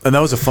options. And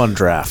that was a fun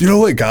draft. You know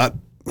what I got?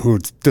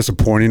 Who's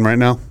disappointing right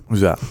now?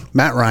 Who's that?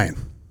 Matt Ryan.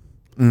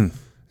 And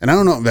I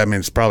don't know. I mean,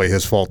 it's probably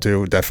his fault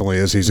too. It definitely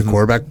is. He's a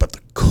quarterback, but the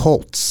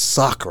Colts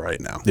suck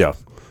right now. Yeah,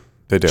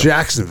 they do.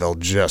 Jacksonville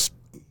just.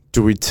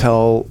 Do we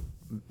tell?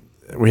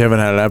 We haven't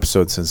had an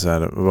episode since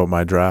then about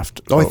my draft.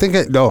 Oh, I think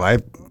I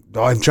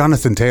have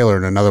Jonathan Taylor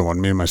in another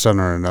one. Me and my son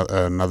are in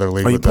another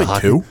league with the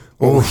hockey. Two?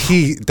 Well,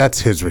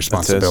 that's his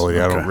responsibility.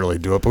 Okay. I don't really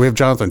do it, but we have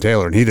Jonathan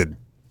Taylor, and he did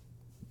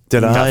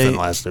nothing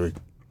last week.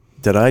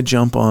 Did I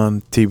jump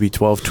on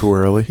TB12 too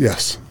early?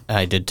 Yes,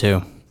 I did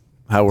too.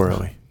 How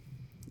early?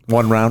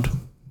 1 round?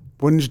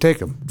 When did you take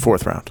him?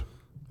 4th round.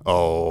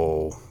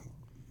 Oh,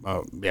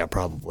 yeah,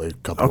 probably a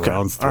couple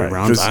rounds, 3 right.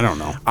 rounds. I don't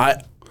know.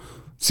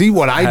 See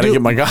what I do. To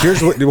get my guy.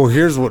 Here's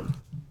what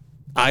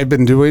I've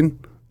been doing.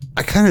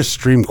 I kind of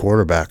stream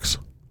quarterbacks.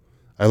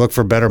 I look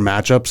for better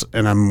matchups,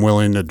 and I'm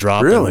willing to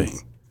drop. Really?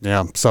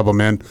 Yeah, sub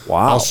them in.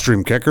 Wow. I'll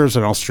stream kickers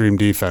and I'll stream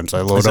defense.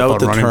 I load Is that up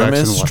what on the running term backs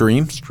is? and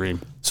Stream?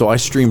 Stream. So I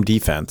streamed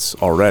defense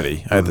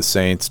already. I had the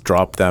Saints,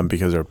 dropped them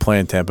because they were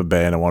playing Tampa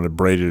Bay, and I wanted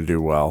Brady to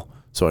do well.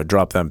 So I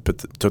dropped them,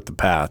 took the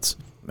Pats.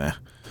 Meh.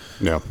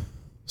 Yeah.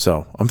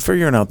 So I'm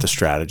figuring out the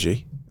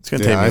strategy. It's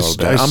going to take me a little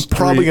bit. I I'm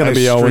probably going to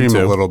be stream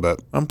 0-2. a little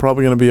bit. I'm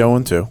probably going to be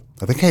 0-2.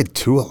 I think I had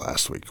Tua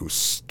last week,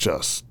 who's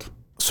just...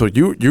 So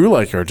you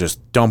like are just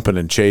dumping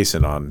and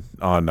chasing on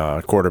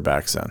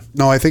quarterbacks then?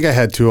 No, I think I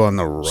had Tua on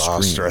the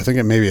roster. I think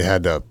it maybe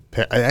had to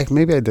pick...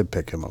 maybe I did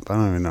pick him up. I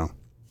don't even know.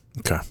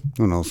 Okay.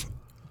 Who knows?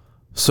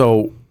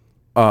 So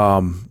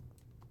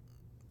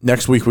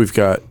next week we've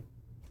got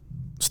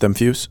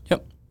StemFuse.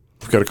 Yep.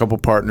 We've got a couple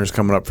partners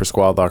coming up for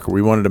Squad Locker.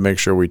 We wanted to make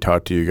sure we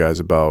talked to you guys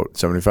about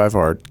 75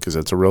 Hard because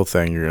that's a real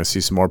thing. You're going to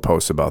see some more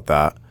posts about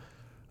that.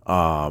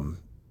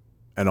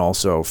 And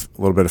also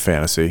a little bit of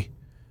fantasy.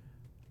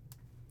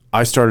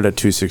 I started at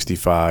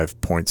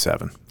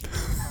 265.7.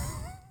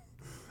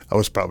 I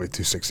was probably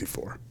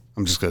 264.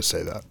 I'm just going to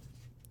say that.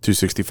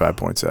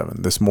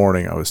 265.7. This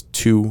morning I was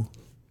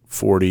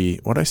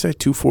 240. What did I say?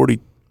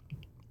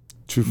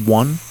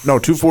 241? No,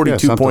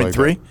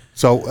 242.3.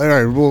 So, all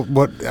right,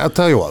 well, I'll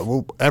tell you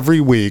what. Every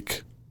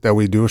week that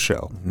we do a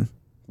show,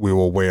 we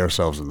will weigh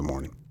ourselves in the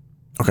morning.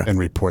 Okay. And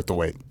report the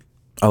weight.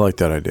 I like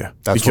that idea.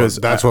 That's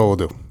what we'll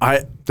do.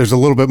 I There's a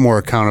little bit more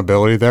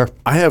accountability there.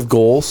 I have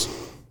goals.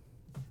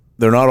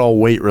 They're not all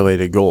weight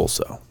related goals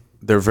though.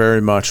 They're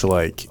very much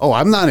like Oh,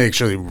 I'm not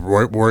actually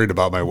worried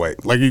about my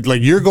weight. Like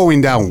you're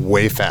going down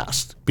way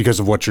fast because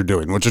of what you're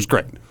doing, which is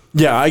great.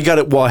 yeah, I got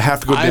it. Well, I have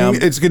to go down.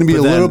 It's going to be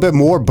a little bit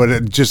more, but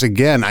it just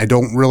again, I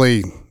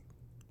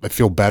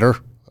feel better.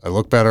 I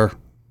look better,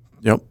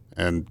 Yep.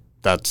 and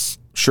that's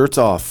Shirts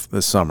off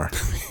this summer.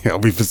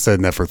 we've been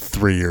saying that for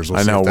 3 years. We'll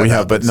I see know if that we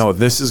have, but happens. no,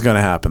 this is going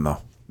to happen though.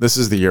 This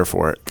is the year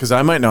for it because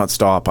I might not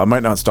stop. I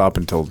might not stop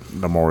until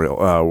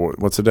Memorial.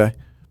 What's the day?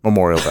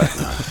 Memorial Day.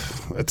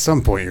 At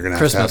some point, you're going to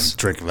have Christmas. a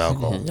drink of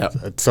alcohol. Yep.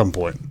 At some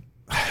point,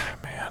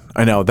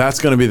 I know that's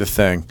going to be the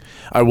thing.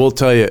 I will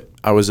tell you,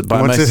 I was by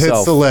once myself. it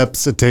hits the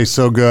lips, it tastes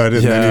so good,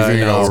 and Yeah, then I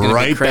you know. It's go gonna be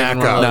right craving back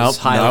one of up. No, those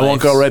high I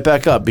won't go lives. right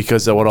back up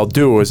because what I'll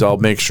do is I'll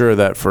make sure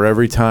that for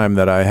every time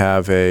that I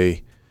have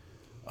a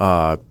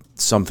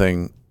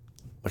something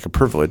like a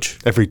privilege.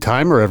 Every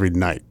time or every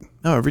night?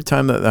 No, every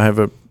time that I have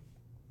a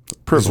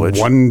privilege.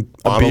 Is one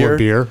bottle beer? of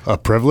beer a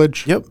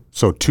privilege? Yep.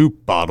 So 2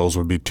 bottles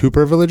would be 2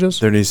 privileges?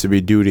 There needs to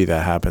be duty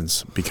that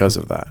happens because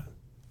of that.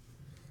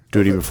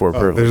 Duty before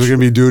There's privilege. going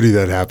to be duty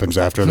that happens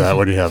after that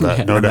when you have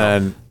that. No And doubt.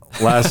 then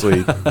lastly,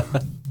 you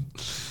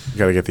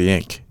got to get the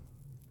ink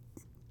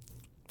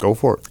Go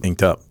for it.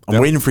 inked up.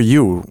 I'm waiting for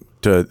you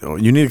to.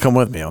 You need to come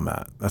with me on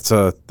that.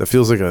 That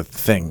feels like a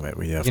thing that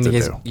we have to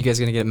do. You guys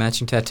gonna get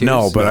matching tattoos?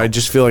 No, but I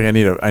just feel like I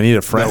need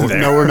a friend there.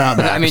 No, we're not.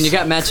 I mean, you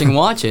got matching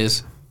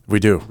watches. We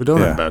do. We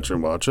don't yeah. have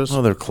matching watches.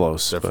 Oh, they're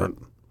close. different.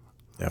 but-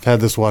 I've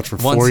had this watch for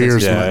One 4 six-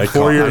 years. Yeah, I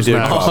 4 years did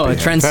max. copy Oh, a him.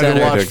 trend I've had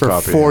setter. a watch did for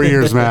copy 4 him.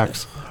 years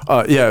max.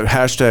 Yeah,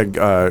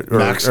 hashtag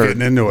Max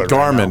getting into it right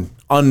Garmin, now.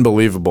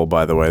 unbelievable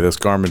by the way. This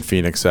Garmin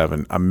Phoenix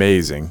 7,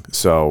 amazing.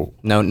 So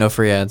No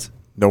free ads.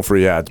 no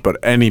free ads, but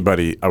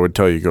anybody, I would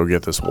tell you, go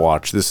get this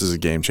watch. This is a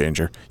game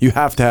changer. You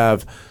have to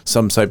have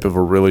some type of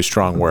a really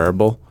strong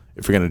wearable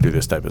if you're going to do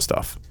this type of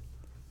stuff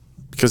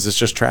because it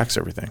just tracks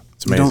everything.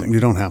 It's amazing. You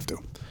don't have to.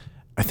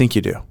 I think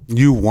you do.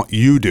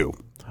 You do.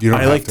 You don't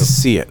I have like to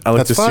see it. I like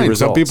That's to fine. see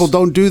results. Some people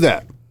don't do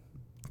that.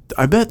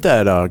 I bet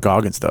that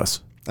Goggins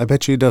does. I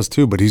bet you he does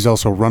too, but he's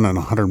also running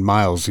 100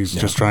 miles. He's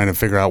just trying to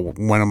figure out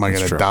when am I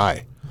going to true.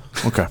 die.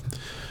 Okay.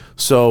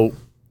 So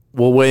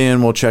we'll weigh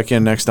in. We'll check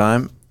in next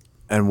time.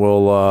 And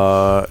we'll,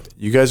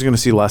 you guys are going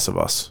to see less of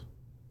us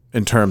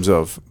in terms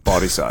of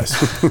body size.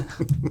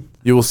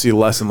 You will see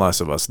less and less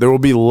of us. There will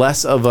be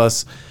less of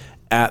us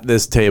at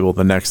this table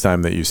the next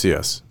time that you see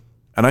us.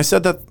 And I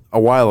said that a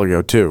while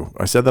ago too.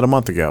 I said that a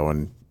month ago,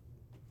 and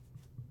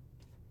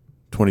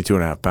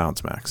 22.5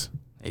 pounds max.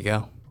 There you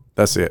go.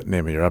 That's the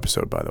name of your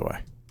episode, by the way.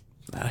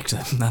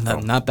 Actually,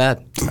 not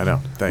bad. I know.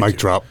 Thank Mic you.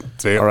 drop.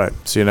 See ya. All right.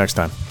 See you next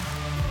time.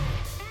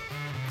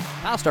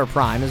 Past Our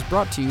Prime is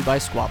brought to you by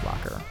Squad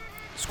Locker.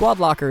 Squad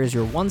Locker is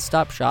your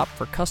one-stop shop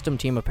for custom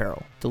team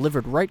apparel,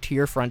 delivered right to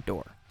your front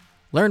door.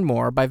 Learn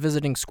more by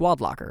visiting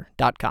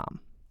squadlocker.com.